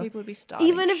row. People would be starving.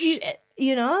 Even if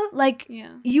you know, like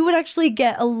Yeah. you would actually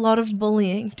get a lot of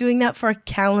bullying doing that for a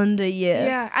calendar year.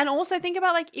 Yeah. And also think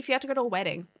about like if you had to go to a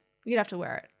wedding, you'd have to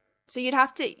wear it. So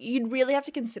you'd really have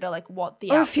to consider like what the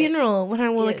Or a outfit funeral when I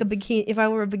wore like a is. bikini, if I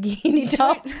wore a bikini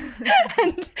top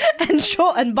and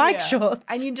short and bike shorts.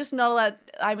 And you're just not allowed.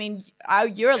 I mean,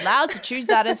 you're allowed to choose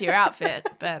that as your outfit,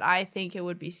 but I think it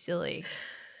would be silly.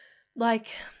 Like,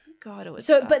 God, it was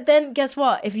so. But then, guess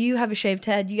what? If you have a shaved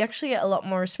head, you actually get a lot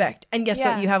more respect. And guess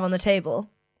what? You have on the table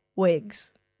wigs.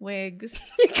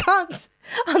 Wigs. You can't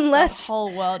unless the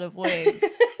whole world of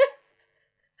wigs.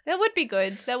 That would be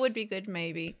good. That would be good,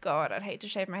 maybe. God, I'd hate to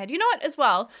shave my head. You know what, as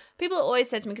well? People always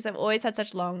said to me, because I've always had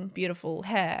such long, beautiful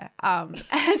hair,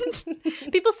 and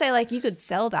people say, like, you could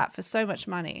sell that for so much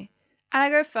money. And I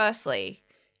go, firstly,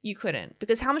 you couldn't.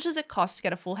 Because how much does it cost to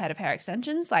get a full head of hair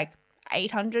extensions? Like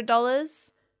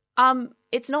 $800?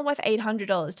 It's not worth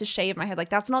 $800 to shave my head. Like,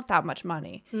 that's not that much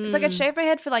money. It's like I'd shave my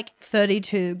head for like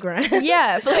 32 grand.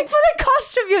 Yeah, for the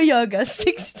cost of your yoga,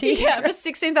 60. Yeah, for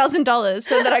 $16,000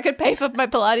 so that I could pay for my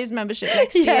Pilates membership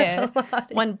next year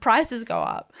when prices go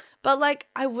up. But like,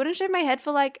 I wouldn't shave my head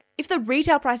for like, if the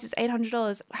retail price is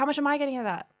 $800, how much am I getting of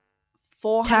that?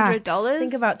 $400?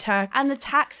 Think about tax. And the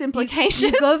tax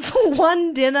implications. You go for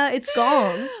one dinner, it's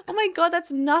gone. Oh my God,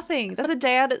 that's nothing. That's a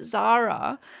day out at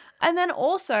Zara. And then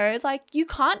also, like, you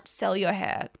can't sell your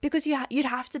hair because you'd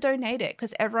have to donate it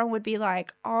because everyone would be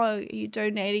like, oh, are you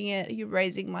donating it? Are you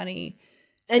raising money?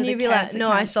 And you'd be like, no,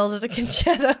 I sold it at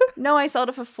Conchetta. No, I sold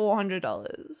it for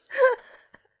 $400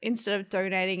 instead of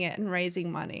donating it and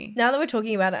raising money. Now that we're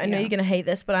talking about it, I know you're going to hate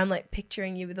this, but I'm like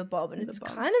picturing you with a bob and it's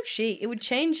kind of chic. It would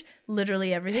change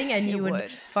literally everything and you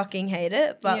would fucking hate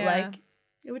it, but like...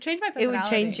 It would change my personality. It would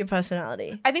change your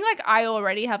personality. I think like I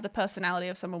already have the personality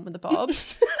of someone with a bob.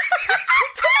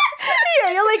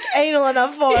 Yeah, you're like anal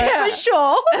enough for it, for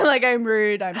sure. And like I'm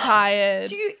rude, I'm tired.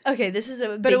 This is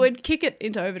a But it would kick it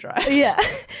into overdrive. Yeah.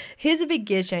 Here's a big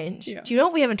gear change. Yeah. Do you know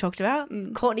what we haven't talked about?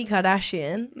 Kourtney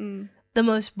Kardashian. The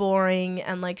most boring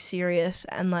and like serious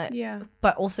and like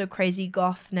but also crazy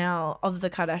goth now of the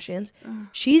Kardashians.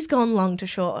 She's gone long to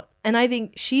short. And I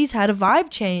think she's had a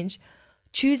vibe change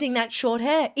choosing that short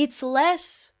hair. It's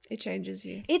less. It changes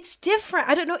you. It's different.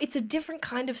 I don't know. It's a different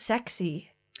kind of sexy.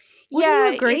 Would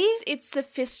you agree? It's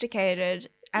sophisticated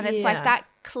and it's like that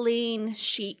clean,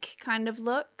 chic kind of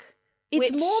look.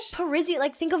 It's more Parisian.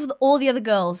 Like think of all the other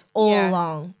girls all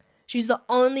along. She's the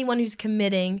only one who's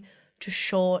committing to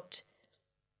short,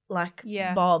 like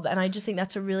bob. And I just think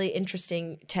that's a really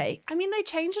interesting take. I mean, they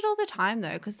change it all the time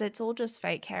though because it's all just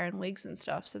fake hair and wigs and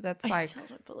stuff. So that's I still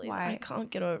don't believe it. I can't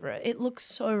get over it. It looks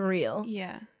so real.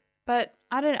 Yeah. But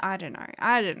I don't know.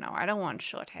 I don't want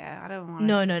short hair. I don't want.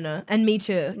 No. And me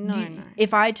too. No.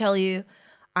 If I tell you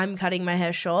I'm cutting my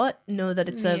hair short, know that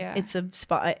it's a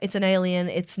spy. It's an alien.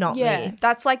 It's not me.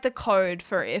 That's like the code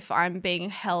for if I'm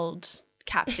being held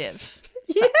captive.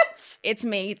 Yes. It's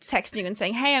me texting you and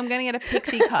saying, hey, I'm going to get a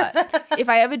pixie cut. If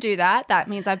I ever do that, that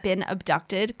means I've been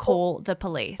abducted. Call the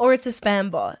police. Or it's a spam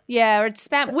bot. Yeah, or it's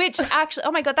spam, which actually,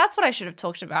 oh my God, that's what I should have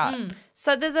talked about.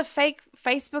 So there's a fake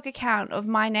Facebook account of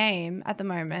my name at the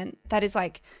moment that is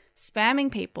like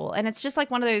spamming people. And it's just like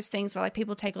one of those things where like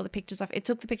people take all the pictures off. It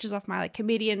took the pictures off my like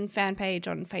comedian fan page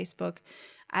on Facebook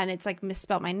and it's like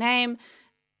misspelled my name.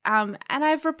 And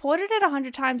I've reported it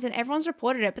 100 times and everyone's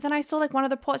reported it. But then I saw like one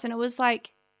of the reports and it was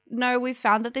like, no, we've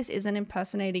found that this isn't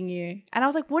impersonating you. And I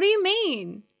was like, what do you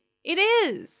mean? It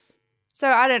is. So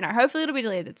I don't know. Hopefully it'll be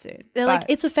deleted soon. They're like,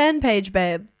 it's a fan page,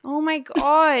 babe. Oh my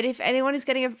God. If anyone is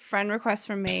getting a friend request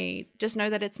from me, just know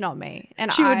that it's not me.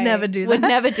 And she would never do that. Would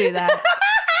never do that.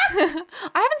 I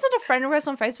haven't sent a friend request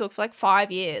on Facebook for like 5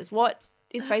 years. What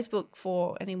is Facebook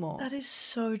for anymore? That is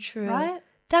so true. Right?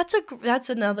 That's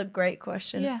another great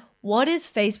question. Yeah. What is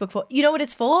Facebook for? You know what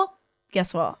it's for?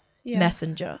 Guess what? Yeah.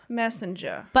 Messenger.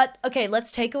 But okay,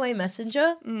 let's take away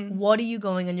Messenger. What are you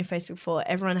going on your Facebook for?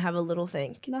 Everyone have a little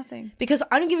think. Nothing. Because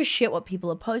I don't give a shit what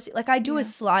people are posting. Like I do a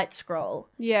slight scroll.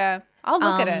 Yeah. I'll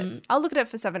look at it. I'll look at it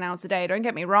for 7 hours a day. Don't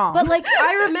get me wrong. But like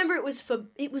I remember it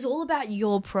was all about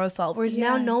your profile. Whereas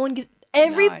now no one gives.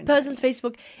 Every person's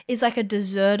Facebook is like a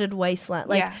deserted wasteland.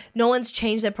 Like no one's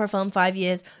changed their profile in 5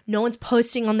 years. No one's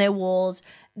posting on their walls.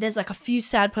 There's like a few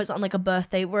sad posts on like a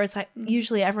birthday, whereas like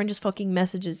usually everyone just fucking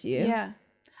messages you. Yeah.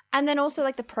 And then also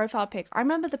like the profile pic. I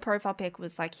remember the profile pic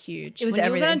was like huge. It was when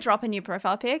everything. you were going to drop a new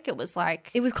profile pic, it was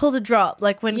like... It was called a drop,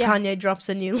 like when Kanye drops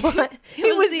a new line.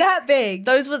 it was that big.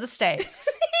 Those were the stakes.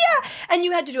 Yeah. And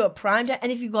you had to do a prime time. And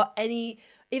if you got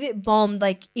if it bombed,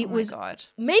 like it was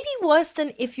maybe worse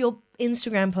than if your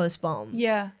Instagram post bombed.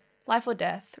 Yeah. Life or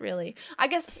death, really. I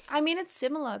guess, I mean, it's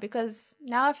similar because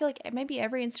now I feel like maybe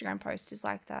every Instagram post is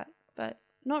like that, but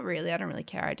not really. I don't really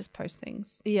care. I just post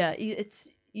things. Yeah,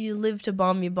 you live to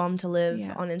bomb, you bomb to live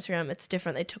on Instagram. It's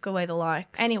different. They took away the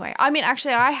likes. Anyway, I mean,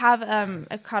 actually, I have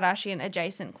a Kardashian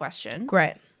adjacent question.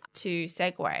 Great. To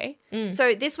segue.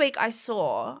 So this week I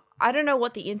saw, I don't know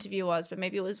what the interview was, but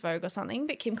maybe it was Vogue or something,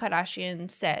 but Kim Kardashian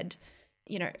said,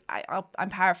 you know, I'm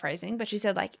paraphrasing, but she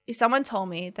said like, if someone told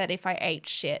me that if I ate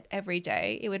shit every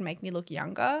day, it would make me look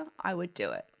younger, I would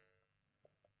do it.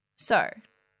 So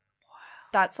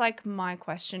that's like my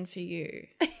question for you.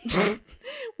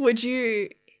 Would you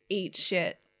eat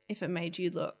shit if it made you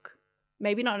look,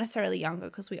 maybe not necessarily younger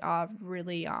because we are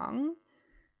really young,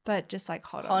 but just like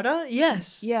hotter? Hotter?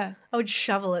 Yes. Yeah. I would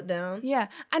shovel it down. Yeah.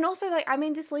 And also like, I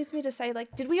mean, this leads me to say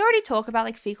like, did we already talk about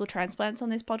like fecal transplants on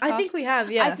this podcast? I think we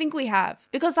have, yeah. I think we have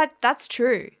because that's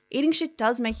true. Eating shit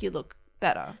does make you look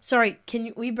better. Sorry,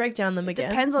 we break down them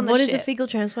again? Depends on the What shit. is a fecal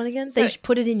transplant again? So, they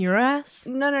put it in your ass?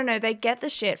 No. They get the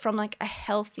shit from like a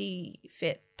healthy,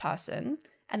 fit person.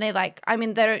 And they like, I mean,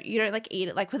 you don't like eat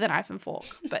it like with a knife and fork,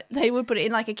 but they would put it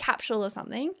in like a capsule or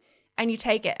something. And you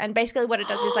take it, and basically what it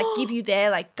does is like give you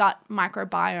their like gut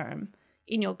microbiome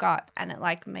in your gut, and it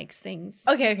like makes things.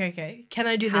 Okay. Can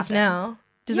I do this now?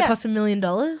 Does it cost $1 million?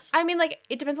 I mean, like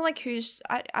it depends on like who's.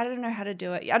 I don't know how to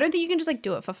do it. I don't think you can just like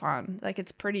do it for fun. Like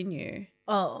it's pretty new.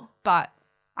 Oh, but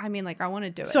I mean, like, I want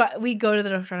to do it. So we go to the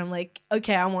doctor and I'm like,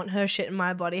 okay, I want her shit in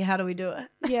my body. How do we do it?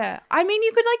 Yeah. I mean,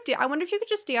 you could like, I wonder if you could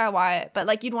just DIY it, but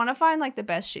like you'd want to find like the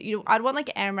best shit. I'd want like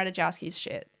Aaron Radajowski's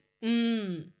shit.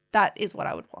 That is what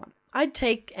I would want. I'd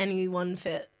take anyone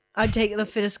fit. I'd take the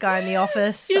fittest guy in the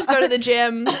office. You just go to the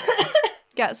gym,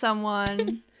 get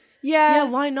someone. Yeah. Yeah,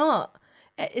 why not?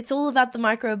 It's all about the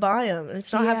microbiome.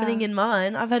 It's not happening in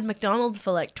mine. I've had McDonald's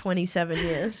for like 27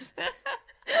 years.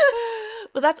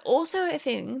 Well, that's also a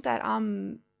thing that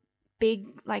big,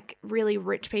 like really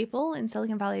rich people in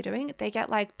Silicon Valley are doing. They get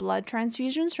like blood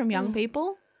transfusions from young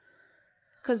people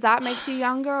because that makes you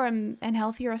younger and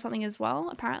healthier or something as well,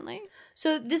 apparently.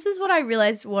 So this is what I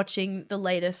realized watching the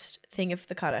latest thing of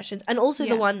the Kardashians, and also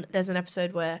the one, there's an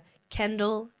episode where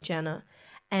Kendall Jenner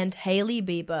and Hailey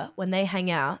Bieber, when they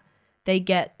hang out, they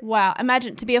get... Wow,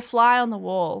 imagine to be a fly on the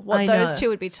wall, what those two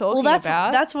would be talking about.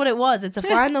 That's what it was. It's a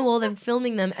fly on the wall, they're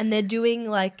filming them, and they're doing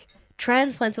like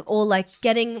transplants or like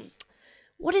getting...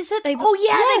 What is it? They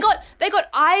got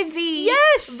IV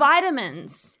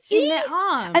vitamins in their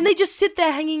arm. And they just sit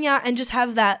there hanging out and just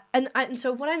have that. And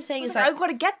so what I'm saying is like, I've got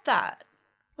to get that.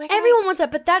 Everyone wants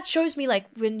that, but that shows me like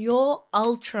when you're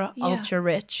ultra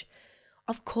rich,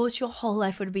 of course your whole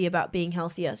life would be about being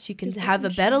healthier so you can have a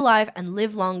better life and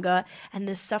live longer. And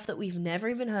there's stuff that we've never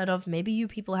even heard of. Maybe you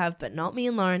people have, but not me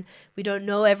and Lauren. We don't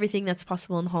know everything that's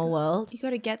possible in the whole world. You got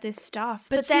to get this stuff.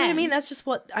 But see what I mean? That's just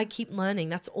what I keep learning.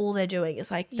 That's all they're doing. It's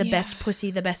like the best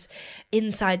pussy, the best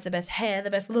insides, the best hair,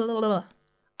 the best blah, blah, blah.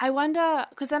 I wonder,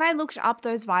 because then I looked up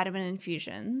those vitamin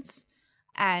infusions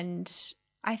and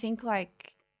I think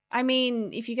like... I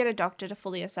mean, if you get a doctor to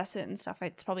fully assess it and stuff,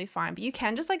 it's probably fine. But you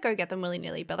can just like go get them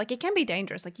willy-nilly. But like it can be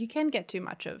dangerous. Like you can get too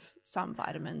much of some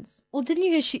vitamins. Well, didn't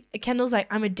you hear Kendall's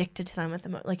like, I'm addicted to them at the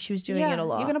moment. Like she was doing it a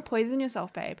lot. You're going to poison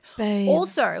yourself, babe.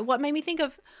 Also, what made me think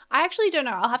of, I actually don't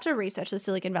know. I'll have to research the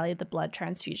Silicon Valley, the blood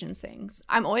transfusion things.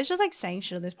 I'm always just like saying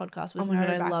shit on this podcast with no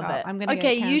backup. I love it. I'm going to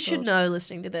get you should know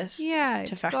listening to this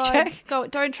to fact check.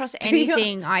 Don't trust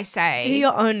anything I say. Do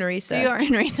your own research. Do your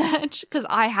own research because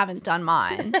I haven't done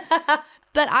mine.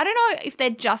 But I don't know if they're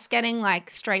just getting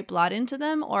like straight blood into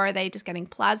them or are they just getting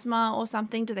plasma or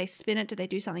something? Do they spin it? Do they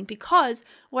do something? Because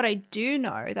what I do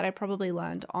know that I probably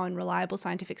learned on reliable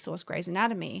scientific source Grey's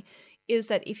Anatomy is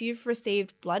that if you've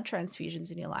received blood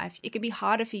transfusions in your life, it can be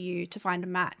harder for you to find a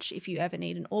match if you ever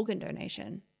need an organ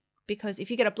donation. Because if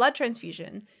you get a blood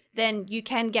transfusion, then you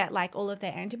can get like all of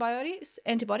their antibodies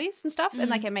and stuff.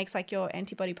 And like it makes like your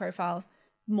antibody profile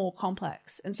more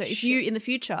complex. And so if you in the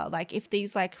future, like if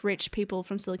these like rich people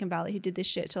from Silicon Valley who did this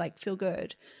shit to like feel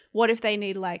good, what if they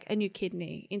need like a new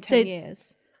kidney in 10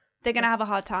 years? They're going to have a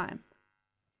hard time.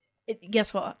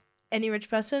 Guess what? Any rich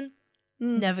person,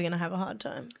 never going to have a hard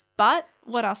time. But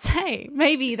what I'll say,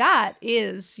 maybe that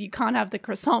is you can't have the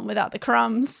croissant without the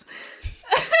crumbs.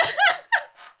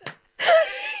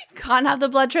 Can't have the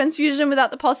blood transfusion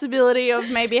without the possibility of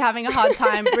maybe having a hard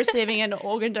time receiving an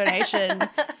organ donation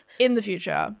in the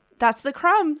future. That's the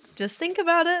crumbs. Just think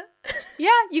about it. Yeah,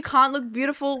 you can't look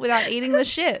beautiful without eating the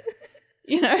shit.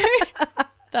 You know?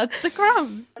 That's the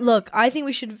crumbs. Look, I think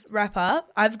we should wrap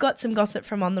up. I've got some gossip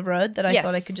from on the road that I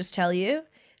thought I could just tell you.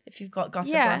 If you've got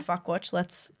gossip on Fuck Watch,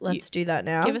 let's do that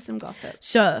now. Give us some gossip.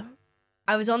 So,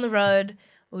 I was on the road.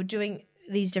 We were doing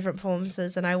these different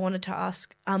performances and I wanted to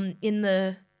ask, in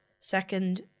the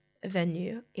second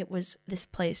venue, it was this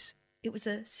place. It was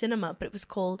a cinema, but it was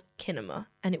called Kinema,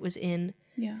 and it was in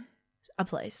a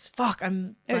place. Fuck,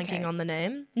 I'm blanking on the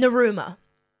name. Naruma.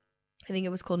 I think it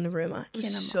was called Naruma. It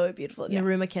was so beautiful.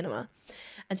 Naruma Kinema.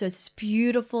 And so it's this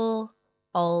beautiful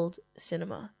old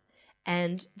cinema.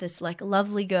 And this like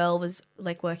lovely girl was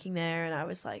like working there, and I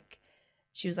was like,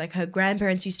 she was like, her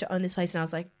grandparents used to own this place, and I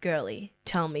was like, girly,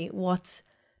 tell me, what's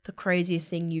the craziest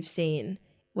thing you've seen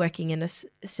working in a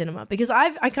cinema? Because I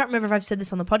can't remember if I've said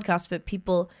this on the podcast, but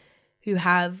people who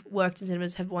have worked in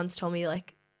cinemas have once told me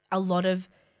like a lot of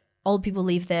old people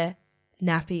leave their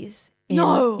nappies.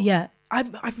 Yeah.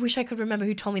 I wish I could remember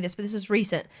who told me this, but this is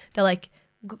recent. They're like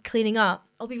cleaning up.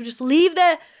 Old people just leave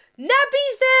their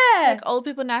nappies there. Like old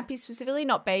people nappies specifically,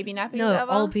 not baby nappies? No,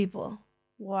 ever? Old people.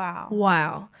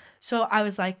 Wow. So I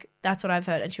was like, that's what I've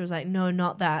heard. And she was like, no,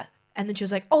 not that. And then she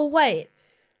was like, oh, wait.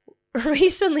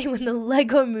 Recently when the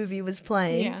Lego movie was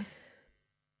playing,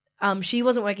 she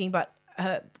wasn't working, but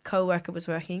her co-worker was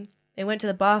working. They went to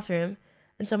the bathroom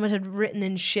and someone had written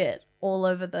in shit all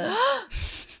over the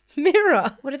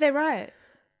mirror. What did they write?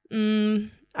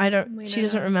 She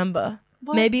doesn't remember.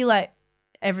 What? Maybe like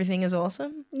everything is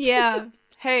awesome. Yeah.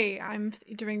 Hey, I'm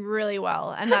doing really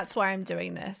well and that's why I'm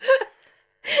doing this.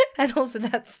 And also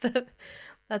that's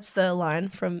the line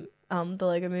from the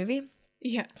Lego movie.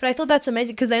 Yeah. But I thought that's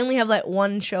amazing because they only have like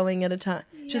one showing at a time.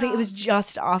 She was like, Yeah. it was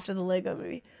just after the Lego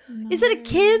movie. No. Is it a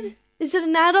kid? Is it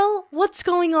an adult? What's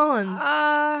going on?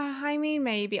 I mean,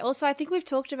 maybe. Also, I think we've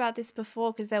talked about this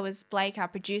before because there was Blake, our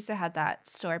producer, had that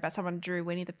story about someone drew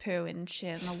Winnie the Pooh and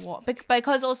shit in the war.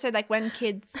 Because also, like, when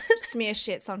kids smear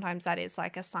shit, sometimes that is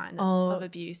like a sign of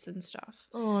abuse and stuff.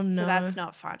 Oh, no. So that's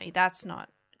not funny. That's not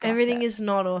gossip. Everything is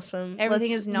not awesome. Everything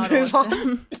is not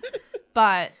awesome.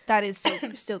 But that is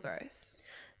still gross.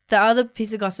 The other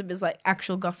piece of gossip is like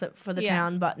actual gossip for the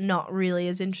town, but not really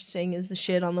as interesting as the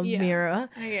shit on the mirror.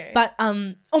 Okay. But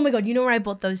oh my God, you know where I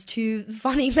bought those 2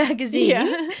 funny magazines?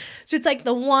 Yeah. So it's like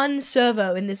the one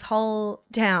servo in this whole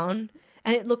town,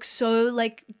 and it looks so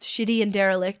like shitty and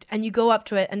derelict, and you go up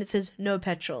to it and it says no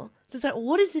petrol. So it's like,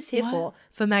 what is this here for?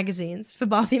 For magazines, for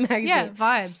Barbie magazine. Yeah,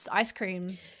 vibes, ice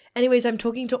creams. Anyways, I'm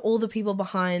talking to all the people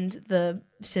behind the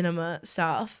cinema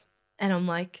staff, and I'm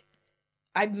like,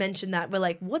 I mentioned that we're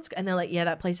like, and they're like, yeah,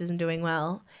 that place isn't doing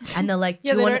well. And they're like,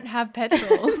 yeah, they don't have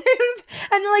petrol. And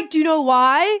they're like, do you know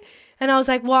why? And I was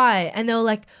like, why? And they were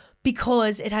like,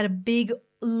 because it had a big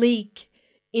leak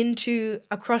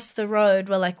across the road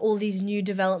where like all these new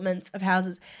developments of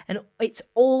houses, and it's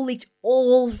all leaked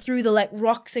all through the like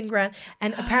rocks and ground,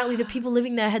 and apparently the people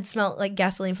living there had smelled like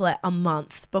gasoline for like a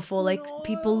month before like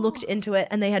people looked into it,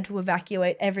 and they had to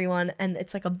evacuate everyone, and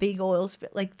it's like a big oil spill,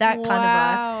 like that kind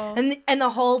of vibe, and the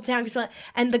whole town could smell it.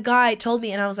 And the guy told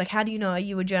me, and I was like, how do you know? Are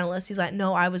you a journalist? He's like,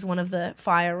 no, I was one of the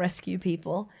fire rescue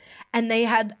people. And they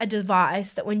had a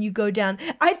device that when you go down,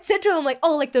 I said to him, like,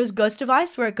 oh, like those ghost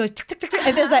device where it goes tick, tick, tick, tick,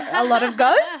 and there's like a lot of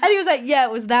ghosts. And he was like, yeah,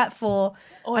 it was that for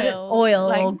oil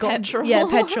like or petrol. Yeah,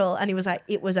 petrol. And he was like,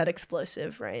 it was at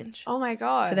explosive range. Oh my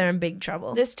God. So they're in big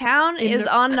trouble. This town is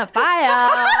on fire.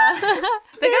 They're going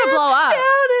to blow up. This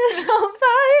town is on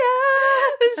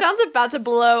fire. This town's about to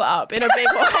blow up in a big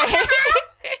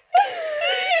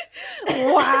way.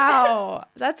 Wow.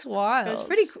 That's wild. It was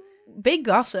pretty cool. Big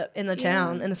gossip in the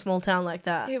town, in a small town like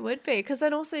that. It would be, because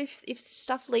then also if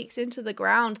stuff leaks into the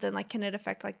ground, then like can it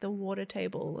affect like the water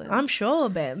table? And I'm sure,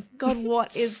 babe. God,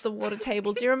 what is the water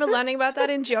table? Do you remember learning about that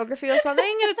in geography or something?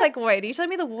 And it's like, wait, are you telling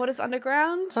me the water's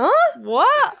underground? Huh?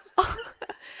 What?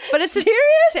 But it's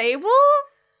serious? A table?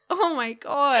 Oh my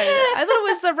God. I thought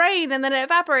it was the rain and then it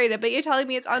evaporated, but you're telling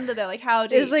me it's under there. Like, how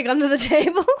deep? It's like under the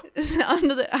table? Is it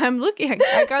under the... I'm looking.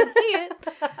 I can't see it.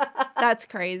 That's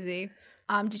crazy.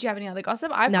 Did you have any other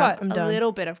gossip? I've got a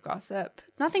little bit of gossip.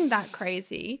 Nothing that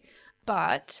crazy,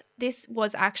 but this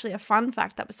was actually a fun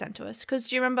fact that was sent to us. Because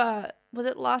do you remember, was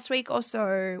it last week or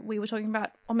so, we were talking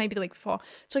about, or maybe the week before,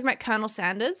 talking about Colonel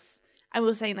Sanders, and we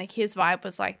were saying like his vibe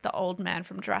was like the old man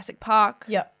from Jurassic Park.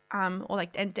 Yeah. Or like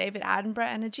and David Attenborough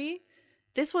energy.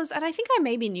 This was, and I think I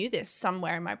maybe knew this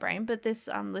somewhere in my brain, but this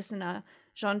listener,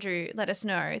 Jean-Drew, let us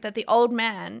know that the old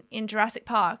man in Jurassic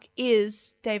Park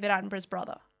is David Attenborough's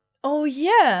brother. Oh,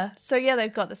 yeah. So, yeah,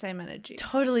 they've got the same energy.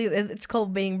 Totally. It's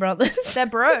called being brothers. They're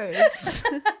bros.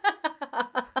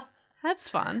 That's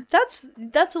fun.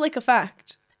 That's like a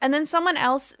fact. And then someone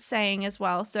else saying as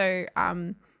well, so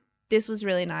this was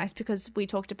really nice because we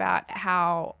talked about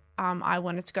how I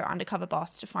wanted to go undercover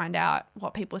boss to find out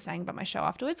what people were saying about my show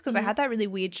afterwards, because I had that really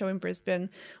weird show in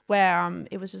Brisbane where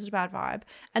it was just a bad vibe.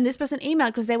 And this person emailed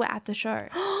because they were at the show.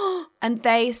 And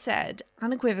they said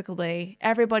unequivocally,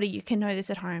 everybody, you can know this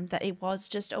at home, that it was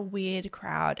just a weird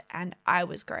crowd and I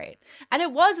was great. And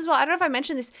it was as well. I don't know if I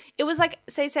mentioned this. It was like,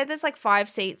 say there's like 5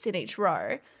 seats in each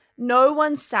row. No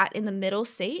one sat in the middle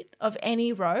seat of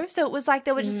any row. So it was like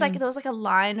they were just like, there was like a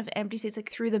line of empty seats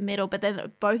like through the middle, but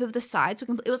then both of the sides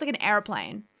were it was like an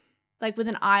airplane, like with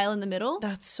an aisle in the middle.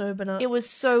 That's so banana. It was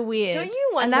so weird. Don't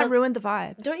you wonder, and that ruined the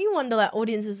vibe. Don't you wonder, like,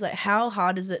 audiences, like, how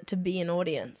hard is it to be an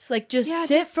audience? Like, just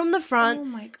sit from the front. Oh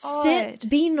my God. Sit,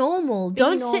 be normal.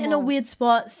 Don't sit in a weird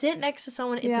spot. Sit next to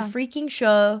someone. It's a freaking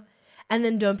show. And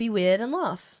then don't be weird and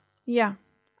laugh. Yeah,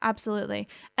 absolutely.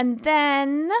 And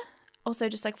then also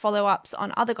just like follow-ups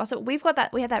on other gossip. We had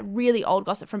that really old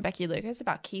gossip from Becky Lucas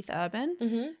about Keith Urban.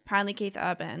 Mm-hmm. Apparently Keith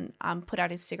Urban put out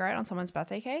his cigarette on someone's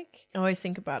birthday cake. I always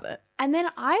think about it. And then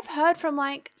I've heard from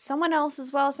like someone else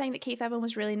as well saying that Keith Urban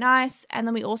was really nice. And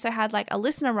then we also had like a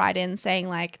listener write in saying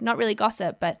like, not really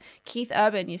gossip, but Keith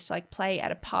Urban used to like play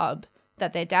at a pub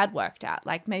that their dad worked at,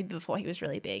 like maybe before he was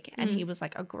really big. And he was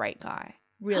like a great guy.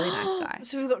 Really nice guy.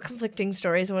 So we've got conflicting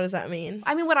stories. What does that mean?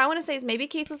 I mean, what I want to say is maybe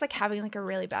Keith was like having like a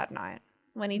really bad night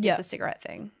when he did the cigarette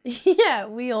thing. Yeah,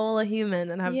 we all are human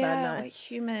and have bad nights.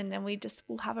 We're human and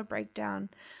we'll have a breakdown.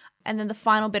 And then the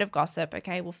final bit of gossip,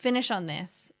 okay, we'll finish on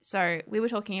this. So we were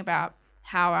talking about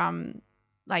how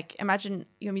like imagine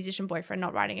your musician boyfriend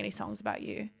not writing any songs about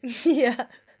you. Yeah.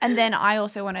 And then I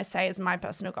also want to say, as my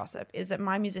personal gossip, is that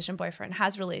my musician boyfriend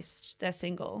has released their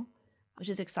single, which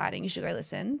is exciting. You should go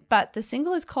listen. But the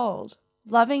single is called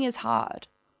Loving is Hard.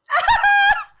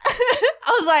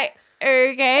 I was like,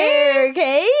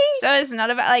 okay. So it's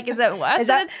not about, like, is it worse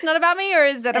that it's not about me, or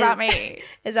is it about me?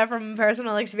 Is that from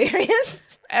personal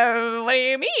experience? What do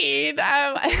you mean?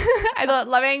 I thought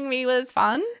loving me was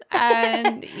fun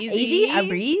and easy, a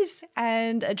breeze,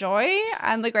 and a joy,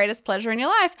 and the greatest pleasure in your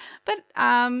life. But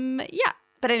yeah.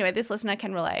 But anyway, this listener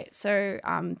can relate. So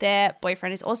their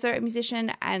boyfriend is also a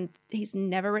musician, and he's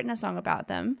never written a song about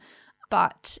them,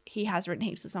 but he has written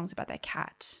heaps of songs about their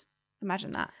cat.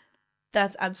 Imagine that.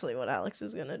 That's absolutely what Alex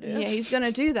is going to do. Yeah, he's going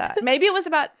to do that. Maybe it was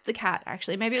about the cat,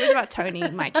 actually. Maybe it was about Tony,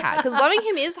 my cat, because loving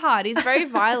him is hard. He's very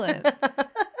violent.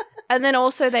 And then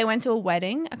also they went to a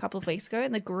wedding a couple of weeks ago,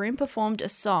 and the groom performed a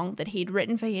song that he'd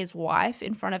written for his wife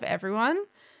in front of everyone.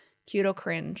 Cute or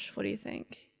cringe? What do you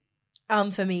think?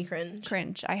 For me, cringe.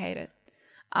 Cringe. I hate it.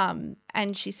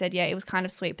 And she said, yeah, it was kind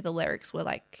of sweet, but the lyrics were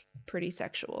like pretty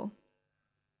sexual.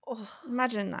 Oh,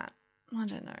 imagine that. I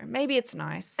don't know. Maybe it's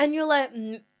nice. And you're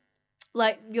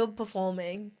like you're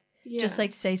performing. Yeah. Just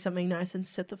like say something nice and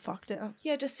sit the fuck down.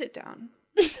 Yeah, just sit down.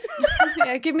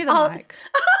 Yeah, give me the mic.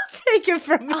 I'll take it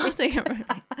from you. I'll take it from you.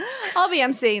 I'll be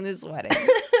emceeing this wedding.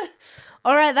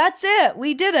 All right, that's it.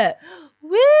 We did it.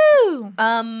 Woo!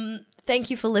 Thank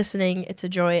you for listening. It's a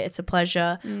joy. It's a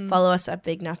pleasure. Follow us at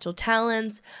Big Natural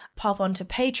Talents. Pop onto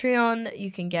Patreon.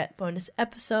 You can get bonus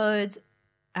episodes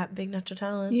at Big Natural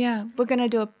Talents. Yeah, we're going to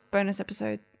do a bonus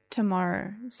episode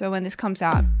tomorrow. So when this comes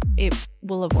out, it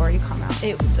will have already come out.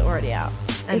 It's already out.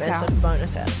 And it's there's out. some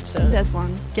bonus episodes. There's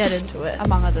one. Get into it.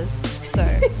 Among others. So,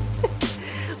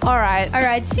 all right.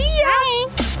 See ya.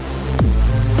 Bye.